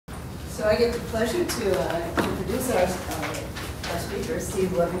So I get the pleasure to introduce our speaker,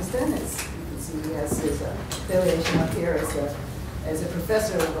 Steve Livingston. As you can see, he has his affiliation up here as a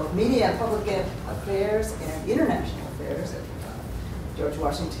professor of both media and public affairs and international affairs at George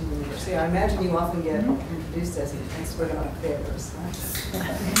Washington University. I imagine you often get introduced as an expert on affairs.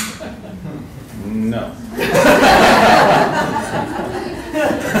 Right? No.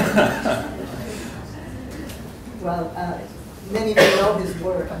 Well, many of you know his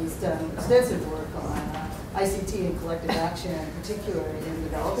work. He's done extensive work on ICT and collective action, particularly in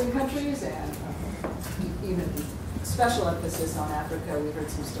developing countries, and even special emphasis on Africa. We heard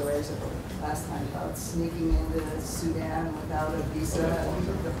some stories last time about sneaking into Sudan without a visa, and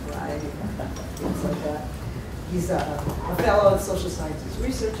the variety of things like that. He's a fellow of Social Sciences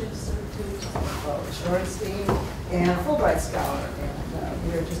Research Institute, Shorenstein, and a Fulbright Scholar.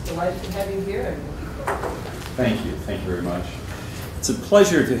 And we're just delighted to have you here. And Thank you. Thank you very much. It's a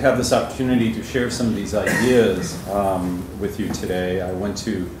pleasure to have this opportunity to share some of these ideas with you today. I want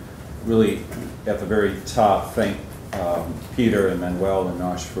to really, at the very top, thank Peter and Manuel and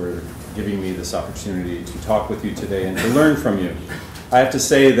Nosh for giving me this opportunity to talk with you today and to learn from you. I have to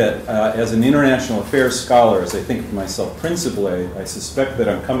say that as an international affairs scholar, as I think of myself principally, I suspect that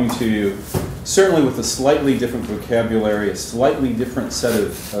I'm coming to you certainly with a slightly different vocabulary, a slightly different set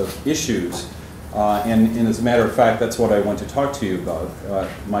of issues. And as a matter of fact, that's what I want to talk to you about.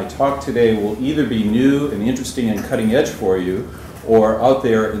 My talk today will either be new and interesting and cutting edge for you, or out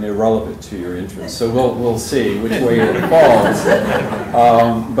there and irrelevant to your interests. So we'll see which way it falls.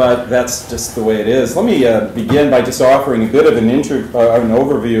 But that's just the way it is. Let me begin by just offering a bit of an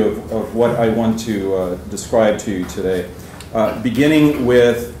overview of what I want to describe to you today. Beginning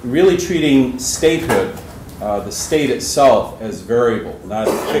with really treating statehood, the state itself, as variable, not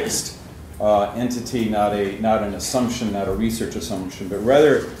a fixed entity, not an assumption, not a research assumption, but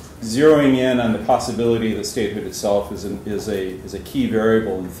rather zeroing in on the possibility that statehood itself is a key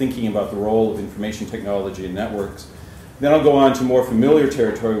variable in thinking about the role of information technology and networks. Then I'll go on to more familiar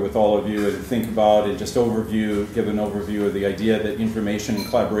territory with all of you and think about and just give an overview of the idea that information and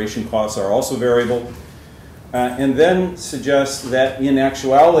collaboration costs are also variable. And then suggest that in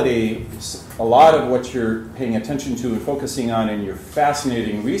actuality, a lot of what you're paying attention to and focusing on in your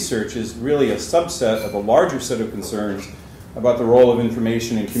fascinating research is really a subset of a larger set of concerns about the role of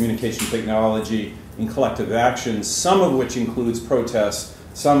information and communication technology in collective action, some of which includes protests,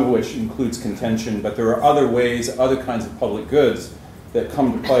 some of which includes contention, but there are other ways, other kinds of public goods that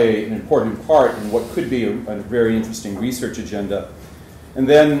come to play an important part in what could be a very interesting research agenda. And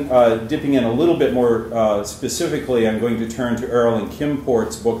then dipping in a little bit more specifically, I'm going to turn to Errol and Kim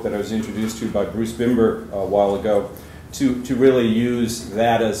Port's book that I was introduced to by Bruce Bimber a while ago to really use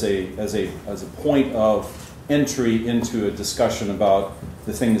that as a point of entry into a discussion about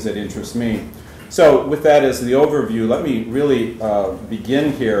the things that interest me. So with that as the overview, let me really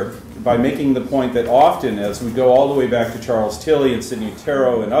begin here by making the point that often, as we go all the way back to Charles Tilly and Sidney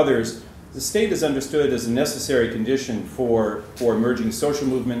Tarrow and others, the state is understood as a necessary condition for emerging social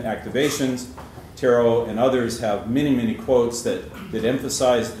movement activations. Tarrow and others have many, many quotes that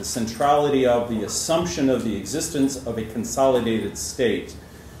emphasize the centrality of the assumption of the existence of a consolidated state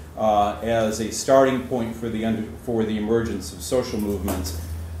as a starting point for the emergence of social movements.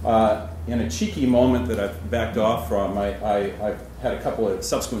 In a cheeky moment that I've backed off from, I've had a couple of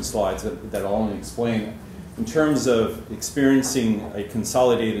subsequent slides that I'll only explain. In terms of experiencing a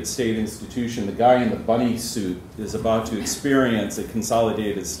consolidated state institution, the guy in the bunny suit is about to experience a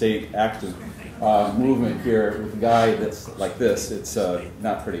consolidated state active movement here with a guy that's like this. It's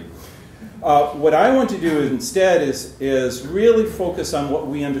not pretty. What I want to do instead is really focus on what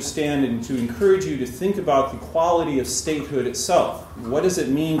we understand and to encourage you to think about the quality of statehood itself. What does it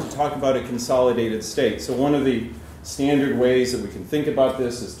mean to talk about a consolidated state? So one of the standard ways that we can think about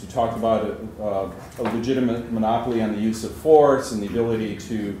this is to talk about a legitimate monopoly on the use of force and the ability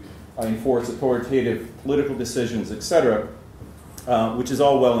to enforce authoritative political decisions, etc., which is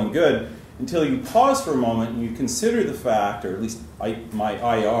all well and good, until you pause for a moment and you consider the fact, or at least my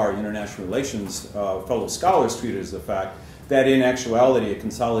IR, International Relations, fellow scholars treat it as the fact, that in actuality a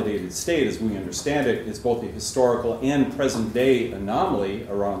consolidated state, as we understand it, is both a historical and present-day anomaly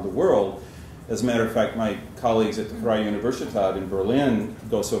around the world. As a matter of fact, my colleagues at the Freie Universität in Berlin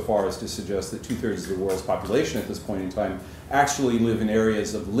go so far as to suggest that 2/3 of the world's population at this point in time actually live in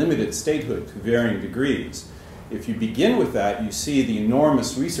areas of limited statehood to varying degrees. If you begin with that, you see the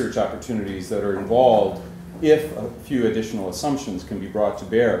enormous research opportunities that are involved if a few additional assumptions can be brought to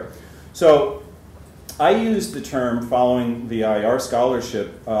bear. So I use the term, following the IR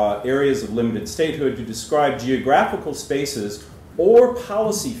scholarship, areas of limited statehood to describe geographical spaces or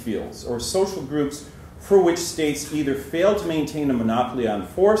policy fields or social groups for which states either fail to maintain a monopoly on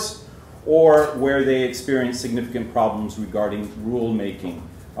force or where they experience significant problems regarding rulemaking,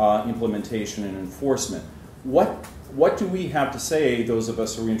 implementation, and enforcement. What do we have to say, those of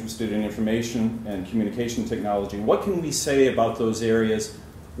us who are interested in information and communication technology? What can we say about those areas?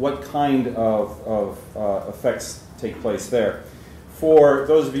 What kind of effects take place there? For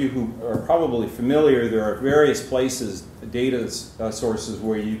those of you who are probably familiar, there are various places, data sources,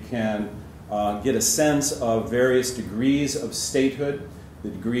 where you can get a sense of various degrees of statehood, the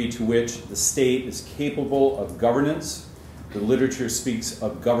degree to which the state is capable of governance. The literature speaks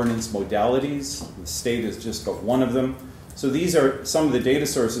of governance modalities. The state is just one of them. So these are some of the data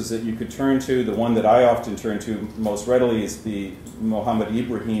sources that you could turn to. The one that I often turn to most readily is the Mohammed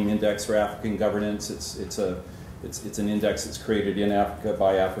Ibrahim Index for African Governance. It's an index that's created in Africa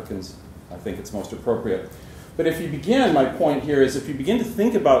by Africans. I think it's most appropriate. But if you begin, my point here is if you begin to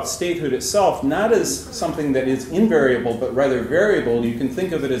think about statehood itself, not as something that is invariable, but rather variable, you can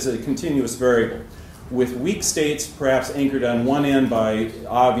think of it as a continuous variable, with weak states perhaps anchored on one end by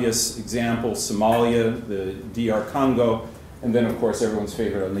obvious examples, Somalia, the DR Congo, and then of course everyone's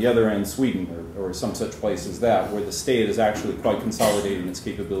favorite on the other end, Sweden, or some such place as that, where the state is actually quite consolidating its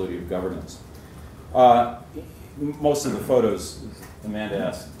capability of governance. Most of the photos, Amanda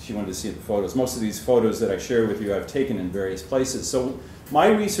asked, she wanted to see the photos. Most of these photos that I share with you I've taken in various places. So my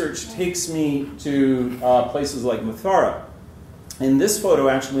research takes me to places like Mathara. And this photo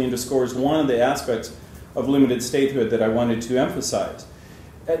actually underscores one of the aspects of limited statehood that I wanted to emphasize.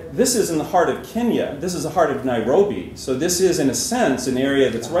 This is in the heart of Kenya. This is the heart of Nairobi. So this is, in a sense, an area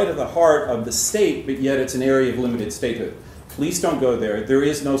that's right at the heart of the state, but yet it's an area of limited statehood. Please don't go there. There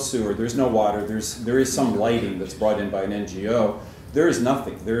is no sewer. There's no water. There is some lighting that's brought in by an NGO. There is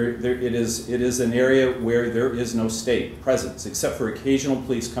nothing. It is an area where there is no state presence, except for occasional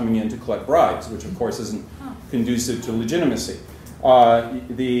police coming in to collect bribes, which of course isn't conducive to legitimacy.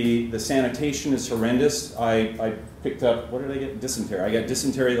 The sanitation is horrendous. I picked up, what did I get? Dysentery. I got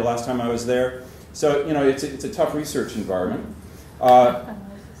dysentery the last time I was there. So, you know, it's a tough research environment.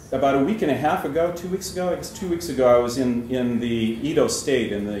 About a week and a half ago, 2 weeks ago, I guess 2 weeks ago, I was in the Edo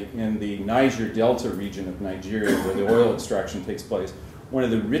State, in the Niger Delta region of Nigeria, where the oil extraction takes place. One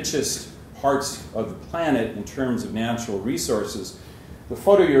of the richest parts of the planet in terms of natural resources. The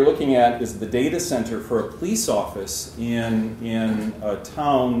photo you're looking at is the data center for a police office in a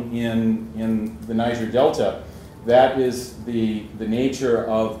town in the Niger Delta. That is the nature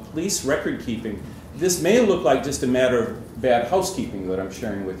of police record keeping. This may look like just a matter of bad housekeeping that I'm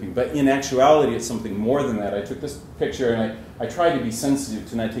sharing with you, but in actuality it's something more than that. I took this picture and I try to be sensitive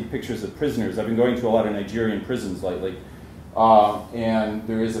to not take pictures of prisoners. I've been going to a lot of Nigerian prisons lately, and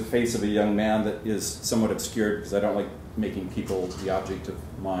there is a face of a young man that is somewhat obscured because I don't like making people the object of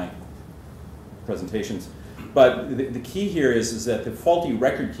my presentations. But the key here is that the faulty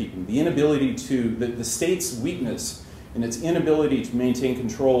record keeping, the inability to, the state's weakness in its inability to maintain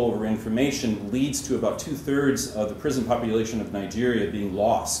control over information leads to about 2/3 of the prison population of Nigeria being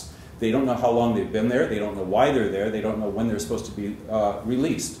lost. They don't know how long they've been there, they don't know why they're there, they don't know when they're supposed to be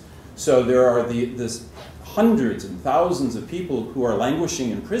released. So there are this hundreds and thousands of people who are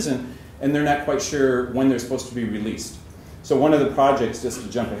languishing in prison and they're not quite sure when they're supposed to be released. So one of the projects, just to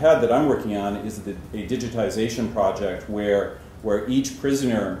jump ahead, that I'm working on is a digitization project where each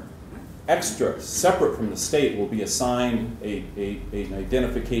prisoner, separate from the state, will be assigned an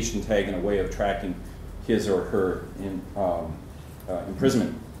identification tag and a way of tracking his or her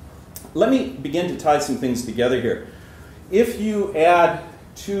imprisonment. Let me begin to tie some things together here. If you add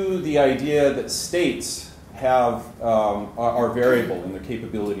to the idea that states are variable in their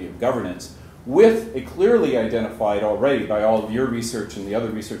capability of governance, with a clearly identified already by all of your research and the other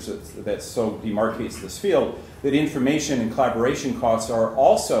research that so demarcates this field, that information and collaboration costs are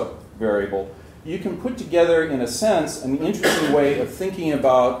also variable, you can put together, in a sense, an interesting way of thinking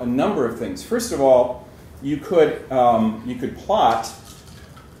about a number of things. First of all, you could plot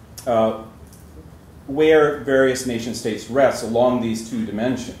where various nation states rest along these two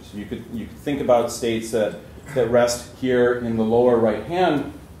dimensions. You could think about states that rest here in the lower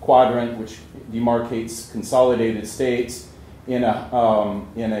right-hand quadrant, which demarcates consolidated states in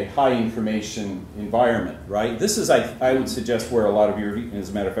a high information environment, right? This is, I would suggest, where a lot of your, as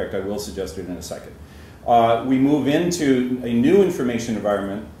a matter of fact, I will suggest it in a second. We move into a new information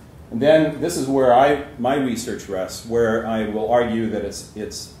environment, and then this is where my research rests, where I will argue that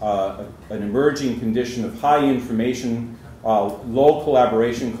it's an emerging condition of high information, low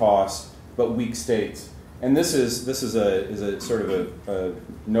collaboration costs, but weak states. And this is a sort of a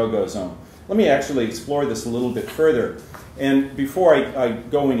no-go zone. Let me actually explore this a little bit further. And before I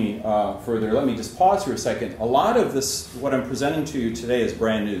go any further, let me just pause for a second. A lot of this, what I'm presenting to you today, is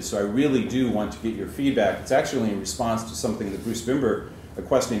brand new, so I really do want to get your feedback. It's actually in response to something that Bruce Bimber, a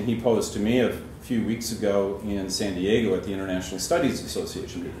question he posed to me a few weeks ago in San Diego at the International Studies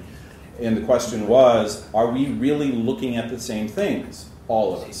Association meeting. And the question was, are we really looking at the same things,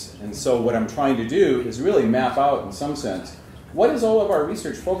 all of us? And so what I'm trying to do is really map out, in some sense, what is all of our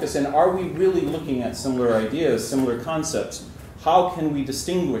research focus, and are we really looking at similar ideas, similar concepts? How can we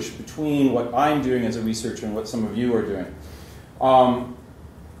distinguish between what I'm doing as a researcher and what some of you are doing?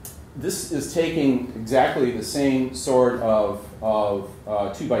 This is taking exactly the same sort of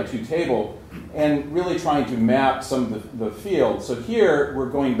 2x2 table and really trying to map some of the field. So here we're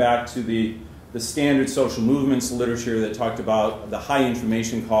going back to the standard social movements literature that talked about the high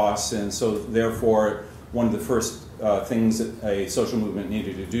information costs, and so therefore one of the first things that a social movement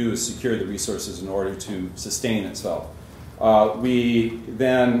needed to do is secure the resources in order to sustain itself. We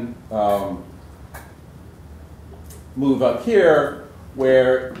then move up here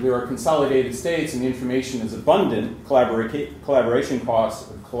where there are consolidated states and information is abundant, collaboration costs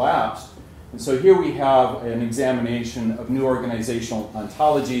have collapsed. And so here we have an examination of new organizational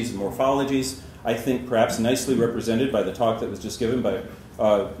ontologies and morphologies, I think perhaps nicely represented by the talk that was just given by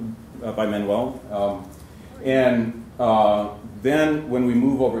Manuel. Then when we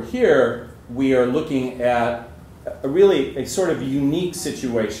move over here, we are looking at really a sort of unique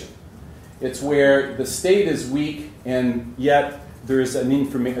situation. It's where the state is weak and yet there is a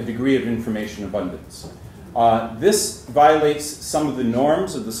degree of information abundance. This violates some of the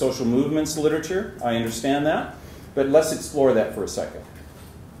norms of the social movements literature. I understand that, but let's explore that for a second.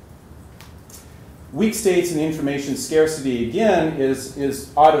 Weak states and information scarcity, again,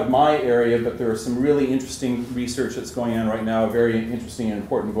 is out of my area, but there is some really interesting research that's going on right now. A very interesting and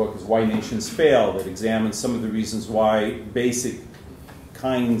important book is Why Nations Fail, that examines some of the reasons why basic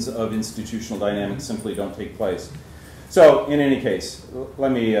kinds of institutional dynamics simply don't take place. So, in any case,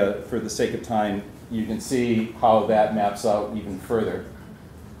 let me, for the sake of time, you can see how that maps out even further.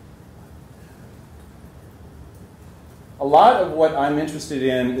 A lot of what I'm interested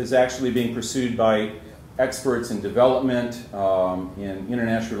in is actually being pursued by experts in development, in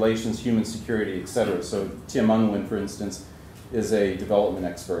international relations, human security, etc. So Tim Unwin, for instance, is a development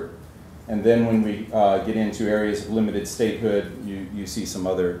expert. And then when we get into areas of limited statehood, you see some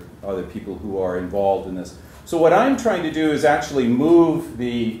other people who are involved in this. So what I'm trying to do is actually move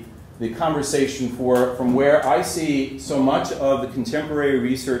the conversation from where I see so much of the contemporary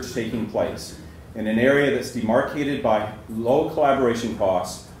research taking place in an area that's demarcated by low collaboration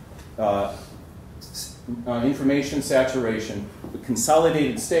costs, information saturation, with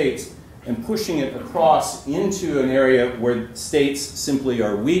consolidated states, and pushing it across into an area where states simply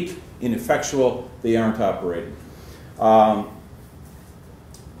are weak, ineffectual, they aren't operating.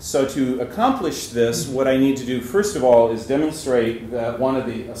 So to accomplish this, what I need to do, first of all, is demonstrate that one of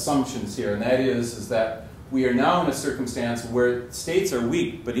the assumptions here, and that is that we are now in a circumstance where states are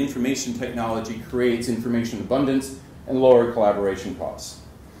weak, but information technology creates information abundance and lower collaboration costs.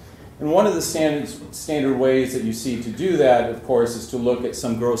 And one of the standard ways that you see to do that, of course, is to look at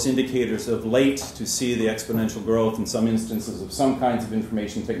some gross indicators of late to see the exponential growth in some instances of some kinds of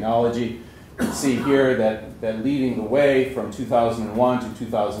information technology. You can see here that leading the way from 2001 to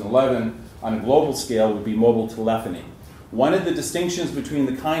 2011 on a global scale would be mobile telephony. One of the distinctions between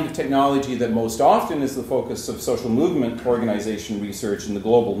the kind of technology that most often is the focus of social movement organization research in the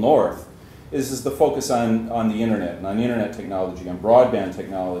global north is the focus on the internet and on internet technology, on broadband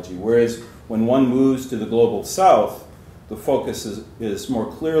technology, whereas when one moves to the global south, the focus is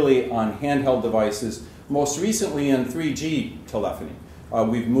more clearly on handheld devices, most recently on 3G telephony.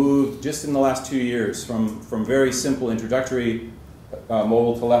 We've moved just in the last 2 years from very simple introductory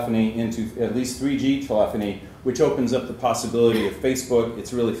mobile telephony into at least 3G telephony, which opens up the possibility of Facebook.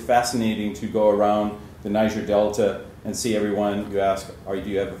 It's really fascinating to go around the Niger Delta and see everyone. You ask, do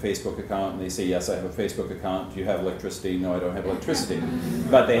you have a Facebook account? And they say, yes, I have a Facebook account. Do you have electricity? No, I don't have electricity.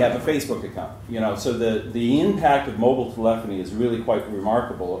 But they have a Facebook account. You know, so the impact of mobile telephony is really quite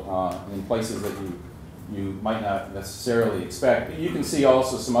remarkable in places that you might not necessarily expect. But you can see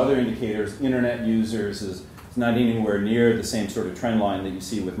also some other indicators. Internet users is not anywhere near the same sort of trend line that you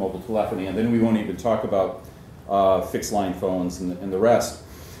see with mobile telephony. And then we won't even talk about fixed line phones and the rest.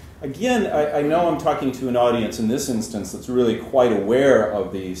 Again, I know I'm talking to an audience in this instance that's really quite aware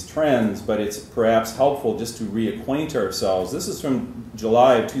of these trends, but it's perhaps helpful just to reacquaint ourselves. This is from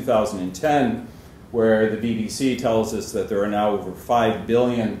July of 2010, where the BBC tells us that there are now over 5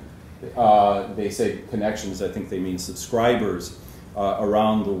 billion, they say connections, I think they mean subscribers,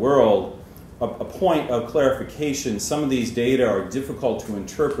 around the world. a point of clarification. Some of these data are difficult to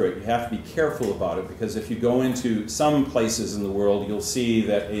interpret. You have to be careful about it, because if you go into some places in the world, you'll see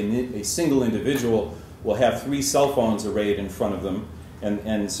that a single individual will have 3 cell phones arrayed in front of them,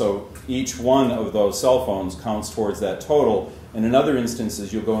 and so each one of those cell phones counts towards that total. And in other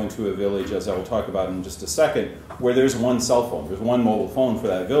instances, you'll go into a village, as I will talk about in just a second, where there's one cell phone, there's one mobile phone for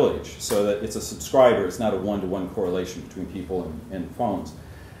that village, so that it's a subscriber, it's not a one-to-one correlation between people and phones.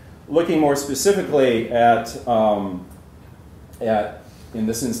 Looking more specifically at, in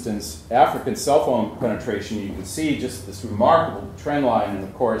this instance, African cell phone penetration, you can see just this remarkable trend line. And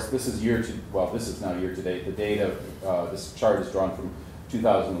of course, this is this is now year to date. The data, this chart is drawn from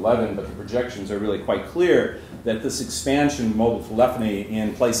 2011, but the projections are really quite clear that this expansion of mobile telephony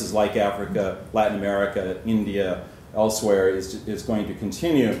in places like Africa, Latin America, India, elsewhere is going to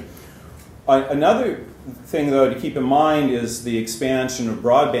continue. Another thing, though, to keep in mind is the expansion of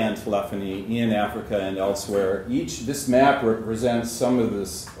broadband telephony in Africa and elsewhere. This map represents some of the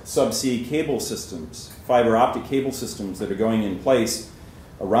subsea cable systems, fiber optic cable systems that are going in place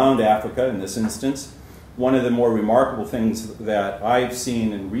around Africa in this instance. One of the more remarkable things that I've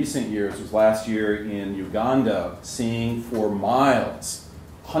seen in recent years was last year in Uganda, seeing for miles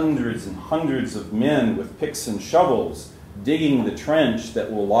hundreds and hundreds of men with picks and shovels digging the trench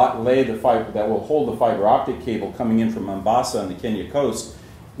that will hold the fiber optic cable coming in from Mombasa on the Kenya coast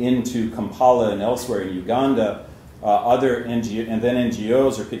into Kampala and elsewhere in Uganda. And then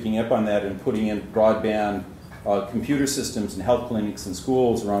NGOs are picking up on that and putting in broadband computer systems in health clinics and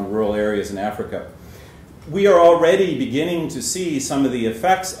schools around rural areas in Africa. We are already beginning to see some of the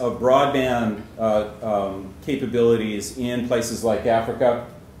effects of broadband capabilities in places like Africa.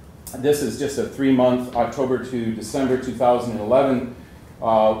 This is just a 3-month, October to December 2011,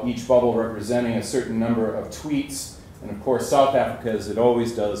 each bubble representing a certain number of tweets. And of course, South Africa, as it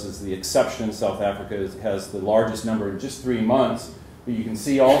always does, is the exception. South Africa has the largest number in just 3 months. But you can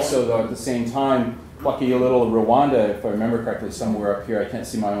see also, though, at the same time, lucky little Rwanda, if I remember correctly, somewhere up here, I can't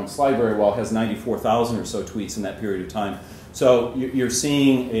see my own slide very well, has 94,000 or so tweets in that period of time. So you're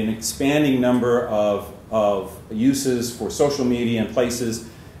seeing an expanding number of uses for social media and places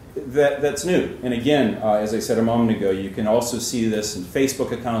that's new. And again, as I said a moment ago, you can also see this in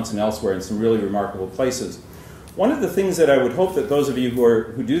Facebook accounts and elsewhere in some really remarkable places. One of the things that I would hope that those of you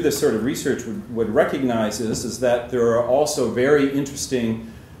who do this sort of research would recognize is that there are also very interesting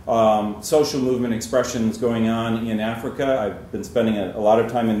social movement expressions going on in Africa. I've been spending a lot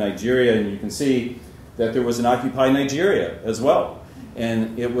of time in Nigeria, and you can see that there was an Occupy Nigeria as well.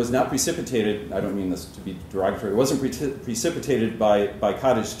 And it was not precipitated, I don't mean this to be derogatory, it wasn't precipitated by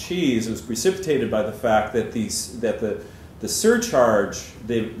cottage cheese, it was precipitated by the fact that the surcharge,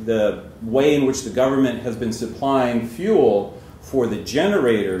 the way in which the government has been supplying fuel for the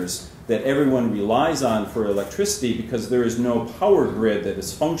generators that everyone relies on for electricity, because there is no power grid that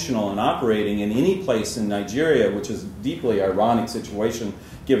is functional and operating in any place in Nigeria, which is a deeply ironic situation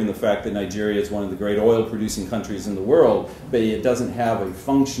given the fact that Nigeria is one of the great oil-producing countries in the world, but it doesn't have a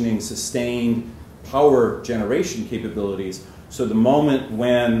functioning, sustained power generation capabilities. So the moment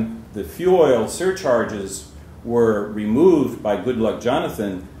when the fuel oil surcharges were removed by Goodluck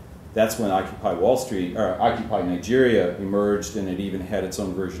Jonathan, that's when Occupy Wall Street, or Occupy Nigeria emerged, and it even had its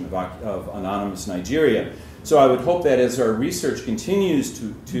own version of Anonymous Nigeria. So I would hope that as our research continues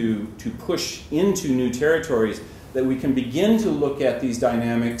to push into new territories, that we can begin to look at these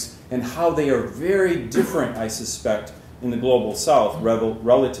dynamics and how they are very different, I suspect, in the global south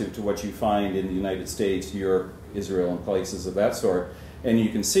relative to what you find in the United States, Europe, Israel, and places of that sort. And you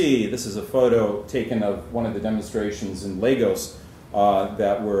can see, this is a photo taken of one of the demonstrations in Lagos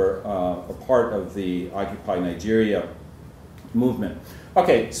that were a part of the Occupy Nigeria movement.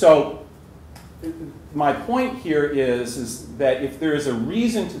 Okay, so my point here is that if there is a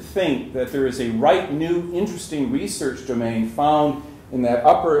reason to think that there is a right, new, interesting research domain found in that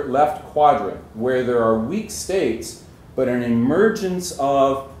upper left quadrant where there are weak states but an emergence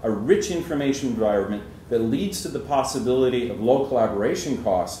of a rich information environment that leads to the possibility of low collaboration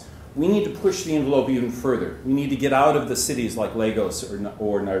costs, we need to push the envelope even further. We need to get out of the cities like Lagos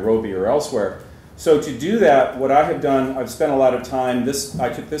or Nairobi or elsewhere. So to do that, what I have done, I've spent a lot of time. I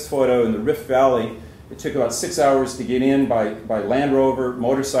took this photo in the Rift Valley. It took about 6 hours to get in by Land Rover,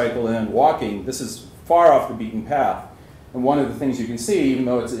 motorcycle, and walking. This is far off the beaten path. And one of the things you can see, even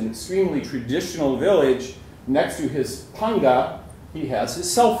though it's an extremely traditional village, next to his panga, he has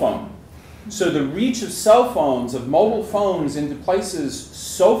his cell phone. So the reach of cell phones, of mobile phones into places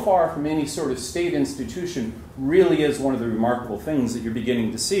so far from any sort of state institution really is one of the remarkable things that you're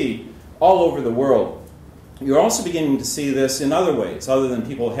beginning to see all over the world. You're also beginning to see this in other ways, other than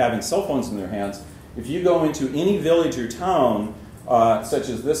people having cell phones in their hands. If you go into any village or town, such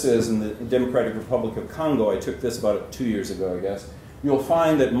as this is in the Democratic Republic of Congo, I took this about 2 years ago, I guess, you'll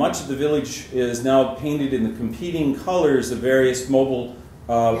find that much of the village is now painted in the competing colors of various mobile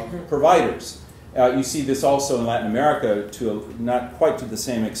providers. You see this also in Latin America, not quite to the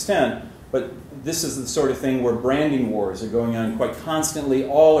same extent, but this is the sort of thing where branding wars are going on quite constantly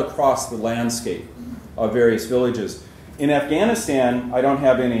all across the landscape of various villages. In Afghanistan, I don't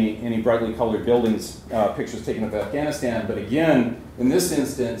have any brightly colored buildings, pictures taken of Afghanistan, but again, in this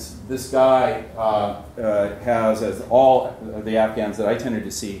instance, this guy has, as all the Afghans that I tended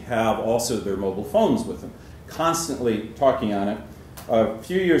to see, have also their mobile phones with them, constantly talking on it. A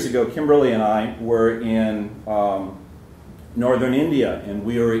few years ago, Kimberly and I were in northern India, and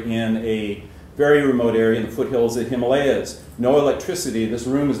we were in a very remote area in the foothills of the Himalayas. No electricity. This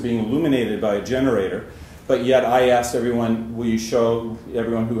room is being illuminated by a generator. But yet I asked everyone, will you show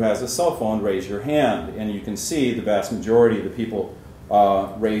everyone who has a cell phone, raise your hand? And you can see the vast majority of the people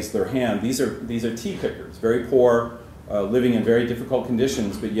raised their hand. These are tea pickers, very poor, living in very difficult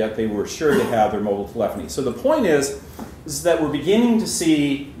conditions, but yet they were sure to have their mobile telephony. So the point is that we're beginning to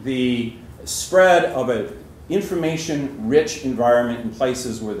see the spread of an information-rich environment in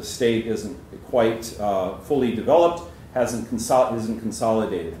places where the state isn't quite fully developed, isn't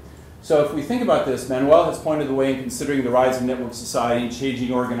consolidated. So if we think about this, Manuel has pointed the way in considering the rise of network society and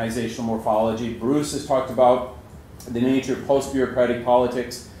changing organizational morphology. Bruce has talked about the nature of post-bureaucratic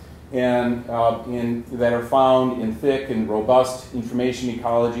politics and that are found in thick and robust information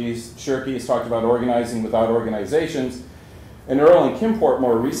ecologies. Shirky has talked about organizing without organizations. And Earl and Kimport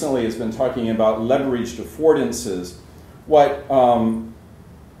more recently has been talking about leveraged affordances.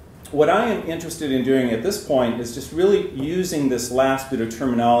 What I am interested in doing at this point is just really using this last bit of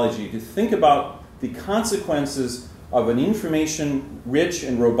terminology to think about the consequences of an information-rich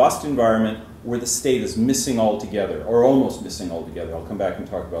and robust environment where the state is missing altogether, or almost missing altogether. I'll come back and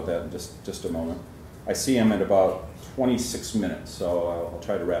talk about that in just a moment. I see I'm at about 26 minutes, so I'll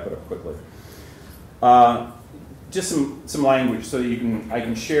try to wrap it up quickly. Just some language so that I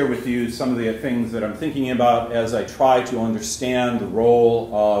can share with you some of the things that I'm thinking about as I try to understand the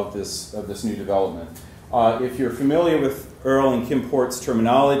role of this new development. If you're familiar with Earl and Kimport's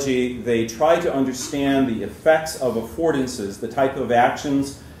terminology, they try to understand the effects of affordances, the type of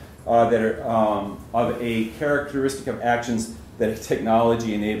actions that are of a characteristic of actions that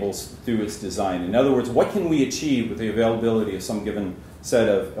technology enables through its design. In other words, what can we achieve with the availability of some given set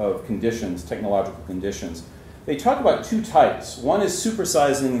of conditions, technological conditions? They talk about two types. One is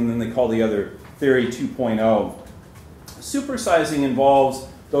supersizing, and then they call the other theory 2.0. Supersizing involves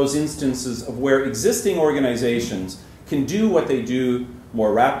those instances of where existing organizations can do what they do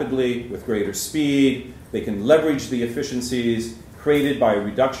more rapidly, with greater speed. They can leverage the efficiencies created by a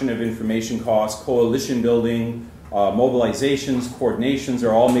reduction of information costs, coalition building, mobilizations, coordinations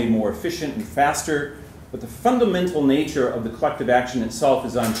are all made more efficient and faster. But the fundamental nature of the collective action itself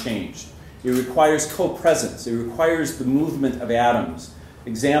is unchanged. It requires co-presence. It requires the movement of atoms.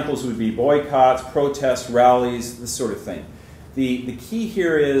 Examples would be boycotts, protests, rallies, this sort of thing. The key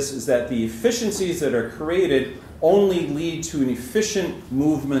here is that the efficiencies that are created only lead to an efficient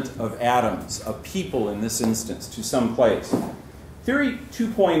movement of atoms, of people in this instance, to some place. Theory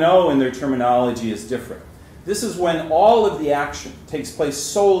 2.0 in their terminology is different. This is when all of the action takes place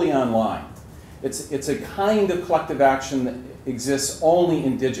solely online. It's a kind of collective action that exists only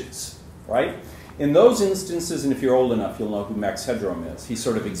in digits. Right? In those instances, and if you're old enough, you'll know who Max Headroom is. He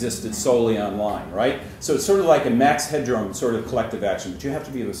sort of existed solely online, right? So it's sort of like a Max Headroom sort of collective action, but you have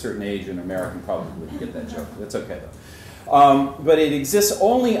to be of a certain age, and American probably wouldn't get that joke. That's okay, though. But it exists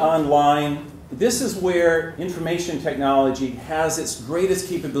only online. This is where information technology has its greatest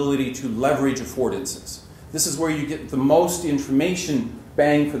capability to leverage affordances. This is where you get the most information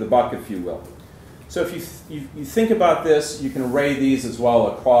bang for the buck, if you will. So if you think about this, you can array these as well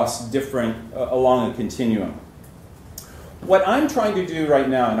across different, along a continuum. What I'm trying to do right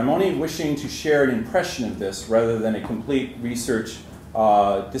now, and I'm only wishing to share an impression of this rather than a complete research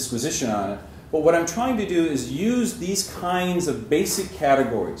disquisition on it, but what I'm trying to do is use these kinds of basic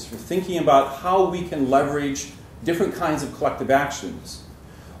categories for thinking about how we can leverage different kinds of collective actions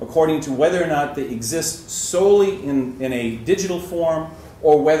according to whether or not they exist solely in a digital form,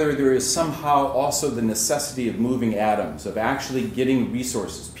 or whether there is somehow also the necessity of moving atoms, of actually getting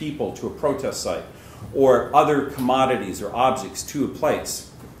resources, people, to a protest site, or other commodities or objects to a place,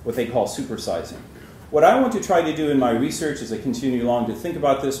 what they call supersizing. What I want to try to do in my research as I continue along to think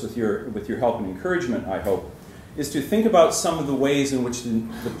about this with your help and encouragement, I hope, is to think about some of the ways in which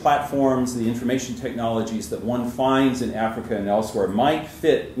the platforms, the information technologies that one finds in Africa and elsewhere might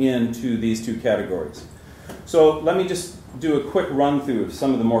fit into these two categories. So let me just do a quick run through of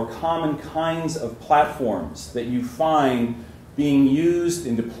some of the more common kinds of platforms that you find being used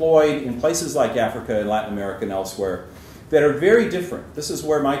and deployed in places like Africa and Latin America and elsewhere that are very different. This is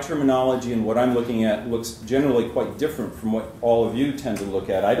where my terminology and what I'm looking at looks generally quite different from what all of you tend to look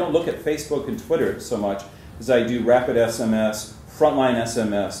at. I don't look at Facebook and Twitter so much as I do rapid SMS, frontline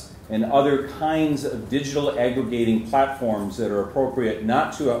SMS, and other kinds of digital aggregating platforms that are appropriate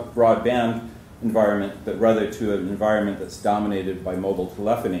not to a broadband environment, but rather to an environment that's dominated by mobile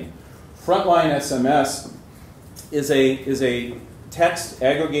telephony. Frontline SMS is a text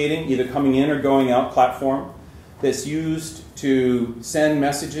aggregating, either coming in or going out platform that's used to send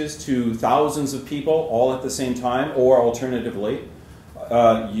messages to thousands of people all at the same time, or alternatively,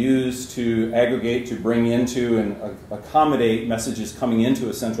 used to aggregate, to bring into and accommodate messages coming into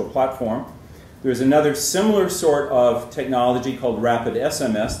a central platform. There's another similar sort of technology called rapid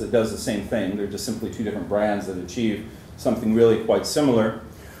SMS that does the same thing. They're just simply two different brands that achieve something really quite similar.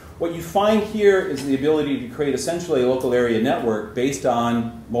 What you find here is the ability to create essentially a local area network based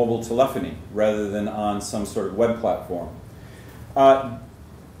on mobile telephony rather than on some sort of web platform.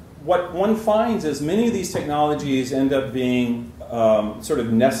 What one finds is many of these technologies end up being sort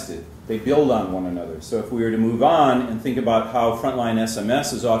of nested. They build on one another. So if we were to move on and think about how frontline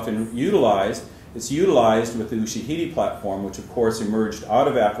SMS is often utilized, it's utilized with the Ushahidi platform, which of course emerged out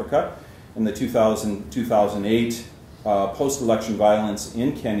of Africa in the 2008 post-election violence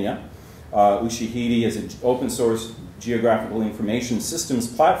in Kenya. Ushahidi is an open source geographical information systems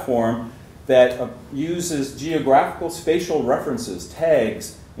platform that uses geographical spatial references,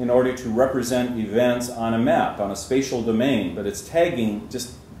 tags, in order to represent events on a map, on a spatial domain, but it's tagging,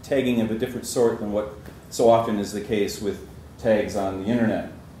 just tagging of a different sort than what so often is the case with tags on the internet.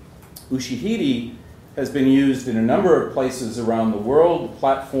 Ushahidi has been used in a number of places around the world. The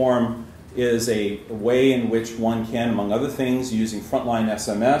platform is a way in which one can, among other things, using frontline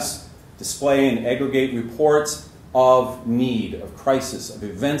SMS, display and aggregate reports of need, of crisis, of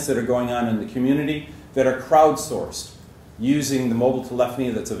events that are going on in the community that are crowdsourced. Using the mobile telephony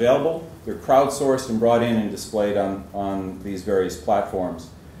that's available, they're crowdsourced and brought in and displayed on these various platforms.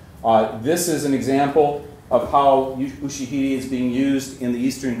 This is an example of how Ushahidi is being used in the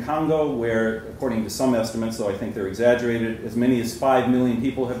eastern Congo, where, according to some estimates, though I think they're exaggerated, as many as 5 million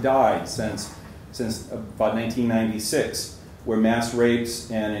people have died since about 1996, where mass rapes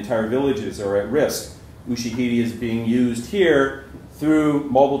and entire villages are at risk. Ushahidi is being used here through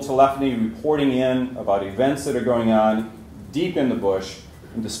mobile telephony, reporting in about events that are going on deep in the bush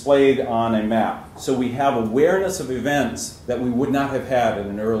and displayed on a map. So we have awareness of events that we would not have had in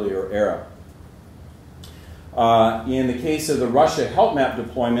an earlier era. In the case of the Russia Help Map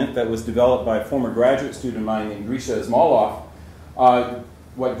deployment that was developed by a former graduate student of mine named Grisha Izmailov,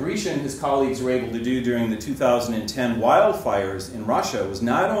 what Grisha and his colleagues were able to do during the 2010 wildfires in Russia was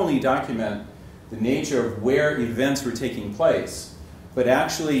not only document the nature of where events were taking place, but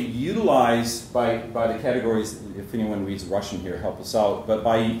actually utilize by the categories, if anyone reads Russian here, help us out, but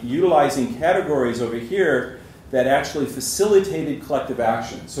by utilizing categories over here that actually facilitated collective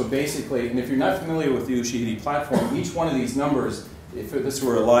action. So basically, and if you're not familiar with the Ushahidi platform, each one of these numbers, if this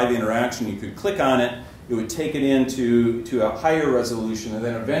were a live interaction, you could click on it, it would take it into a higher resolution, and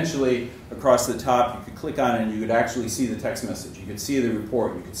then eventually across the top you could click on it and you could actually see the text message, you could see the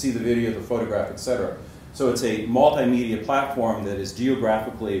report, you could see the video, the photograph, etc. So it's a multimedia platform that is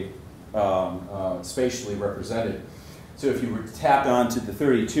geographically, spatially represented. So if you were to tap onto the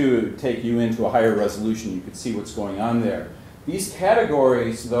 32, it would take you into a higher resolution. You could see what's going on there. These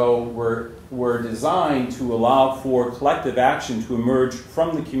categories, though, were designed to allow for collective action to emerge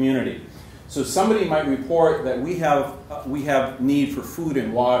from the community. So somebody might report that we have need for food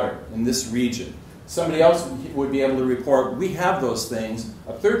and water in this region. Somebody else would be able to report, we have those things.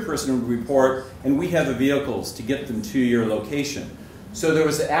 A third person would report, and we have the vehicles to get them to your location. So there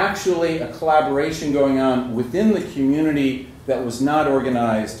was actually a collaboration going on within the community that was not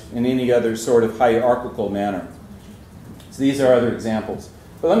organized in any other sort of hierarchical manner. So these are other examples.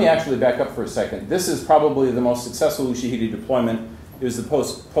 But let me actually back up for a second. This is probably the most successful Ushahidi deployment. It was the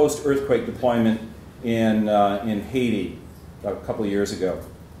post-earthquake deployment in Haiti a couple of years ago.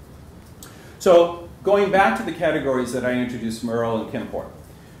 So going back to the categories that I introduced from Earl and Kinport,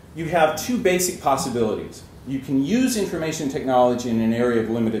 you have two basic possibilities. You can use information technology in an area of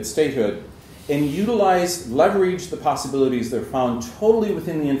limited statehood and leverage the possibilities that are found totally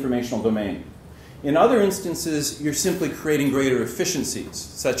within the informational domain. In other instances, you're simply creating greater efficiencies,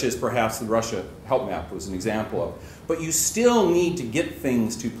 such as perhaps the Russia help map was an example of. But you still need to get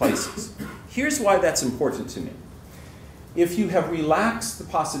things to places. Here's why that's important to me. If you have relaxed the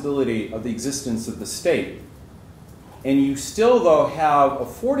possibility of the existence of the state, and you still, though, have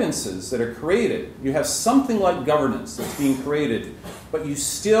affordances that are created, you have something like governance that's being created, but you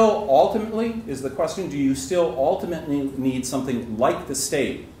still ultimately, is the question, do you still ultimately need something like the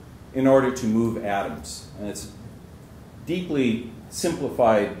state in order to move atoms? And it's a deeply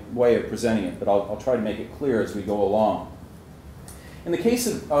simplified way of presenting it, but I'll try to make it clear as we go along. In the case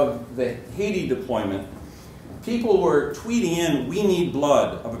of the Haiti deployment, people were tweeting in, "We need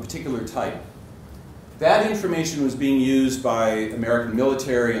blood of a particular type." That information was being used by American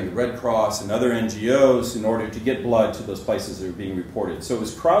military and the Red Cross and other NGOs in order to get blood to those places that were being reported. So it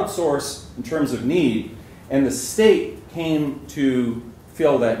was crowdsourced in terms of need, and the state came to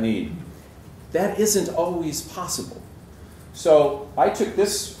fill that need. That isn't always possible. So I took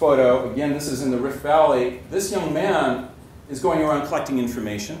this photo. Again, this is in the Rift Valley. This young man is going around collecting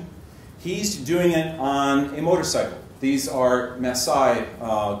information. He's doing it on a motorcycle. These are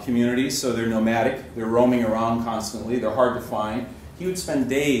Maasai communities, so they're nomadic. They're roaming around constantly. They're hard to find. He would spend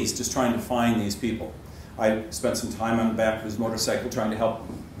days just trying to find these people. I spent some time on the back of his motorcycle trying to help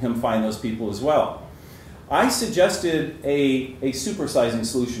him find those people as well. I suggested a supersizing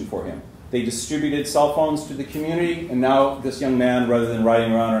solution for him. They distributed cell phones to the community, and now this young man, rather than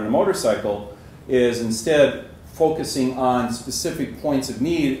riding around on a motorcycle, is instead focusing on specific points of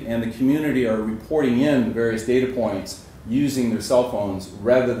need, and the community are reporting in the various data points using their cell phones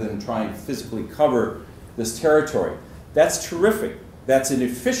rather than trying to physically cover this territory. That's terrific. That's an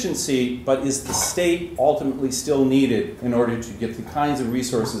efficiency, but is the state ultimately still needed in order to get the kinds of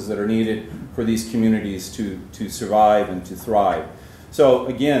resources that are needed for these communities to survive and to thrive? So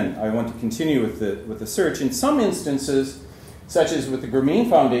again, I want to continue with the search. In some instances, such as with the Grameen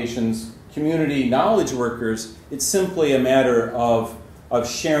Foundation's community knowledge workers, it's simply a matter of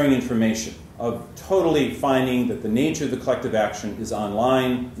sharing information, of totally finding that the nature of the collective action is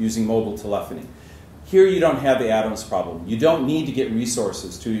online using mobile telephony. Here you don't have the atoms problem. You don't need to get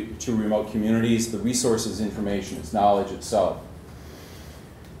resources to remote communities. The resource is information, it's knowledge itself.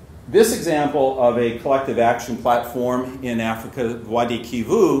 This example of a collective action platform in Africa, Wadi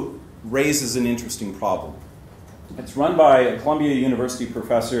Kivu, raises an interesting problem. It's run by a Columbia University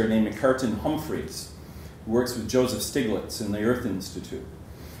professor named McCartan Humphreys, who works with Joseph Stiglitz in the Earth Institute.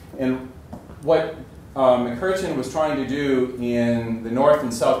 And what McCartan was trying to do in the North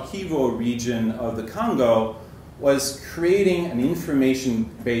and South Kivu region of the Congo was creating an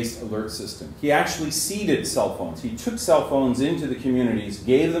information-based alert system. He actually seeded cell phones. He took cell phones into the communities,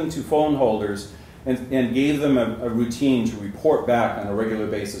 gave them to phone holders, and gave them a routine to report back on a regular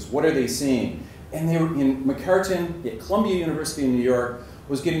basis. What are they seeing? And they were in McCartan at Columbia University in New York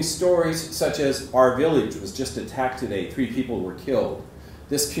was getting stories such as, "Our village was just attacked today, 3 people were killed.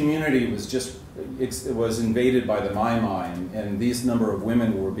 This community was just, it was invaded by the Mai Mai, and these number of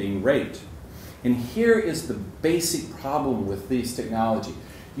women were being raped." And here is the basic problem with this technology.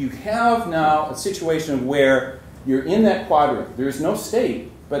 You have now a situation where you're in that quadrant. There's no state,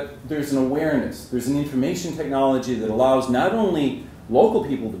 but there's an awareness. There's an information technology that allows not only local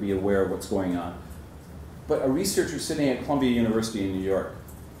people to be aware of what's going on, but a researcher sitting at Columbia University in New York.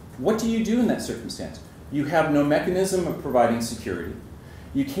 What do you do in that circumstance? You have no mechanism of providing security.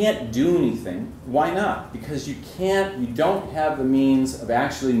 You can't do anything. Why not? Because you don't have the means of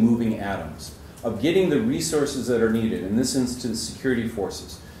actually moving atoms, of getting the resources that are needed, in this instance security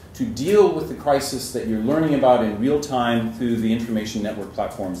forces, to deal with the crisis that you're learning about in real time through the information network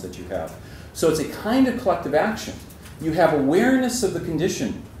platforms that you have. So it's a kind of collective action. You have awareness of the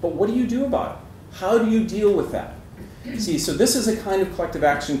condition, but what do you do about it? How do you deal with that? See, so this is a kind of collective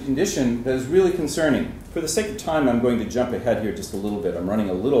action condition that is really concerning. For the sake of time, I'm going to jump ahead here just a little bit. I'm running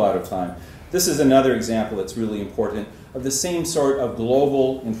a little out of time. This is another example that's really important of the same sort of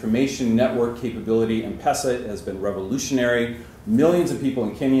global information network capability. M-Pesa has been revolutionary. Millions of people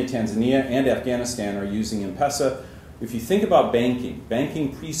in Kenya, Tanzania, and Afghanistan are using M-Pesa. If you think about banking,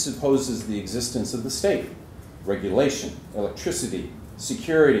 banking presupposes the existence of the state. Regulation, electricity,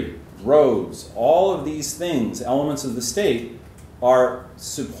 security, roads, all of these things, elements of the state, are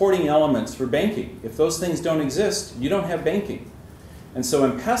supporting elements for banking. If those things don't exist, you don't have banking. And so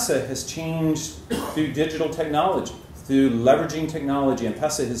M-Pesa has changed through digital technology, through leveraging technology.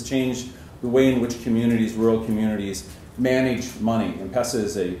 M-Pesa has changed the way in which communities, rural communities, manage money. M-Pesa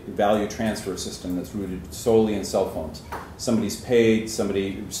is a value transfer system that's rooted solely in cell phones. Somebody's paid,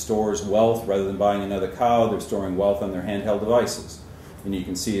 somebody stores wealth rather than buying another cow, they're storing wealth on their handheld devices. and you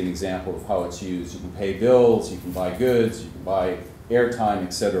can see an example of how it's used. You can pay bills, you can buy goods, you can buy airtime,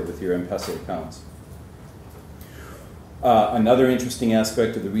 etc. with your M-Pesa accounts. Another interesting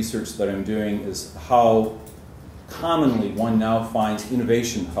aspect of the research that I'm doing is how commonly one now finds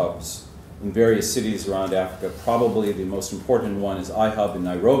innovation hubs in various cities around Africa. Probably the most important one is iHub in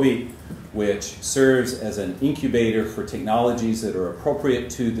Nairobi, which serves as an incubator for technologies that are appropriate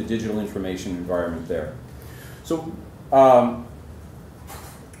to the digital information environment there. So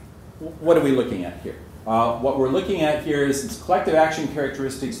what are we looking at here? What we're looking at here is its collective action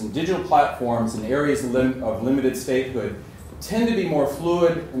characteristics in digital platforms in areas of limited statehood tend to be more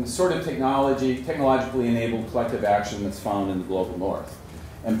fluid and the sort of technologically enabled collective action that's found in the global north.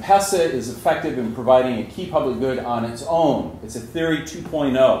 M-Pesa is effective in providing a key public good on its own. It's a theory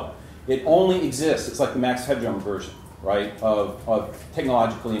 2.0. It only exists, it's like the Max Headroom version, right, of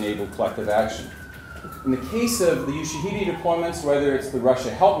technologically enabled collective action. In the case of the Ushahidi deployments, whether it's the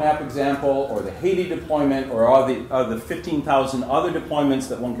Russia Help Map example or the Haiti deployment or all the 15,000 other deployments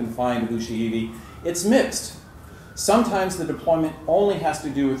that one can find of Ushahidi, it's mixed. Sometimes the deployment only has to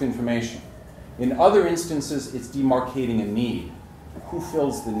do with information. In other instances, it's demarcating a need. Who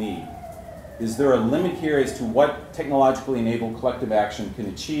fills the need? Is there a limit here as to what technologically enabled collective action can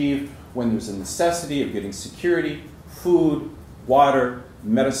achieve when there's a necessity of getting security, food, water,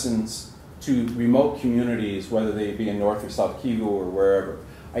 medicines to remote communities, whether they be in North or South Kivu or wherever?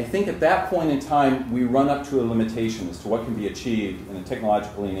 I think at that point in time, we run up to a limitation as to what can be achieved in a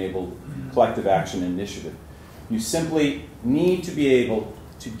technologically enabled collective action initiative. You simply need to be able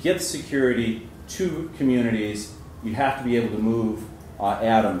to get security to communities. You have to be able to move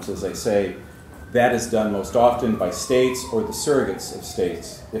atoms, as I say. That is done most often by states or the surrogates of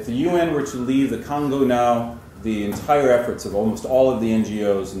states. If the UN were to leave the Congo now, the entire efforts of almost all of the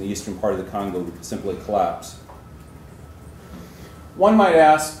NGOs in the eastern part of the Congo would simply collapse. One might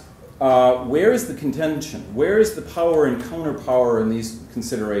ask, where is the contention? Where is the power and counterpower in these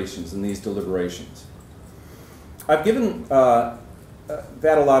considerations, in these deliberations? I've given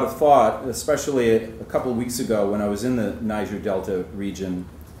that a lot of thought, especially a couple of weeks ago when I was in the Niger Delta region,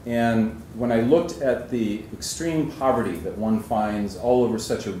 and when I looked at the extreme poverty that one finds all over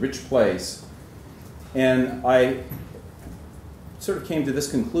such a rich place, and I sort of came to this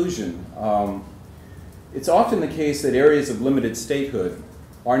conclusion. It's often the case that areas of limited statehood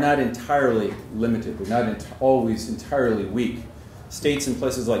are not entirely limited. They're not always entirely weak. States in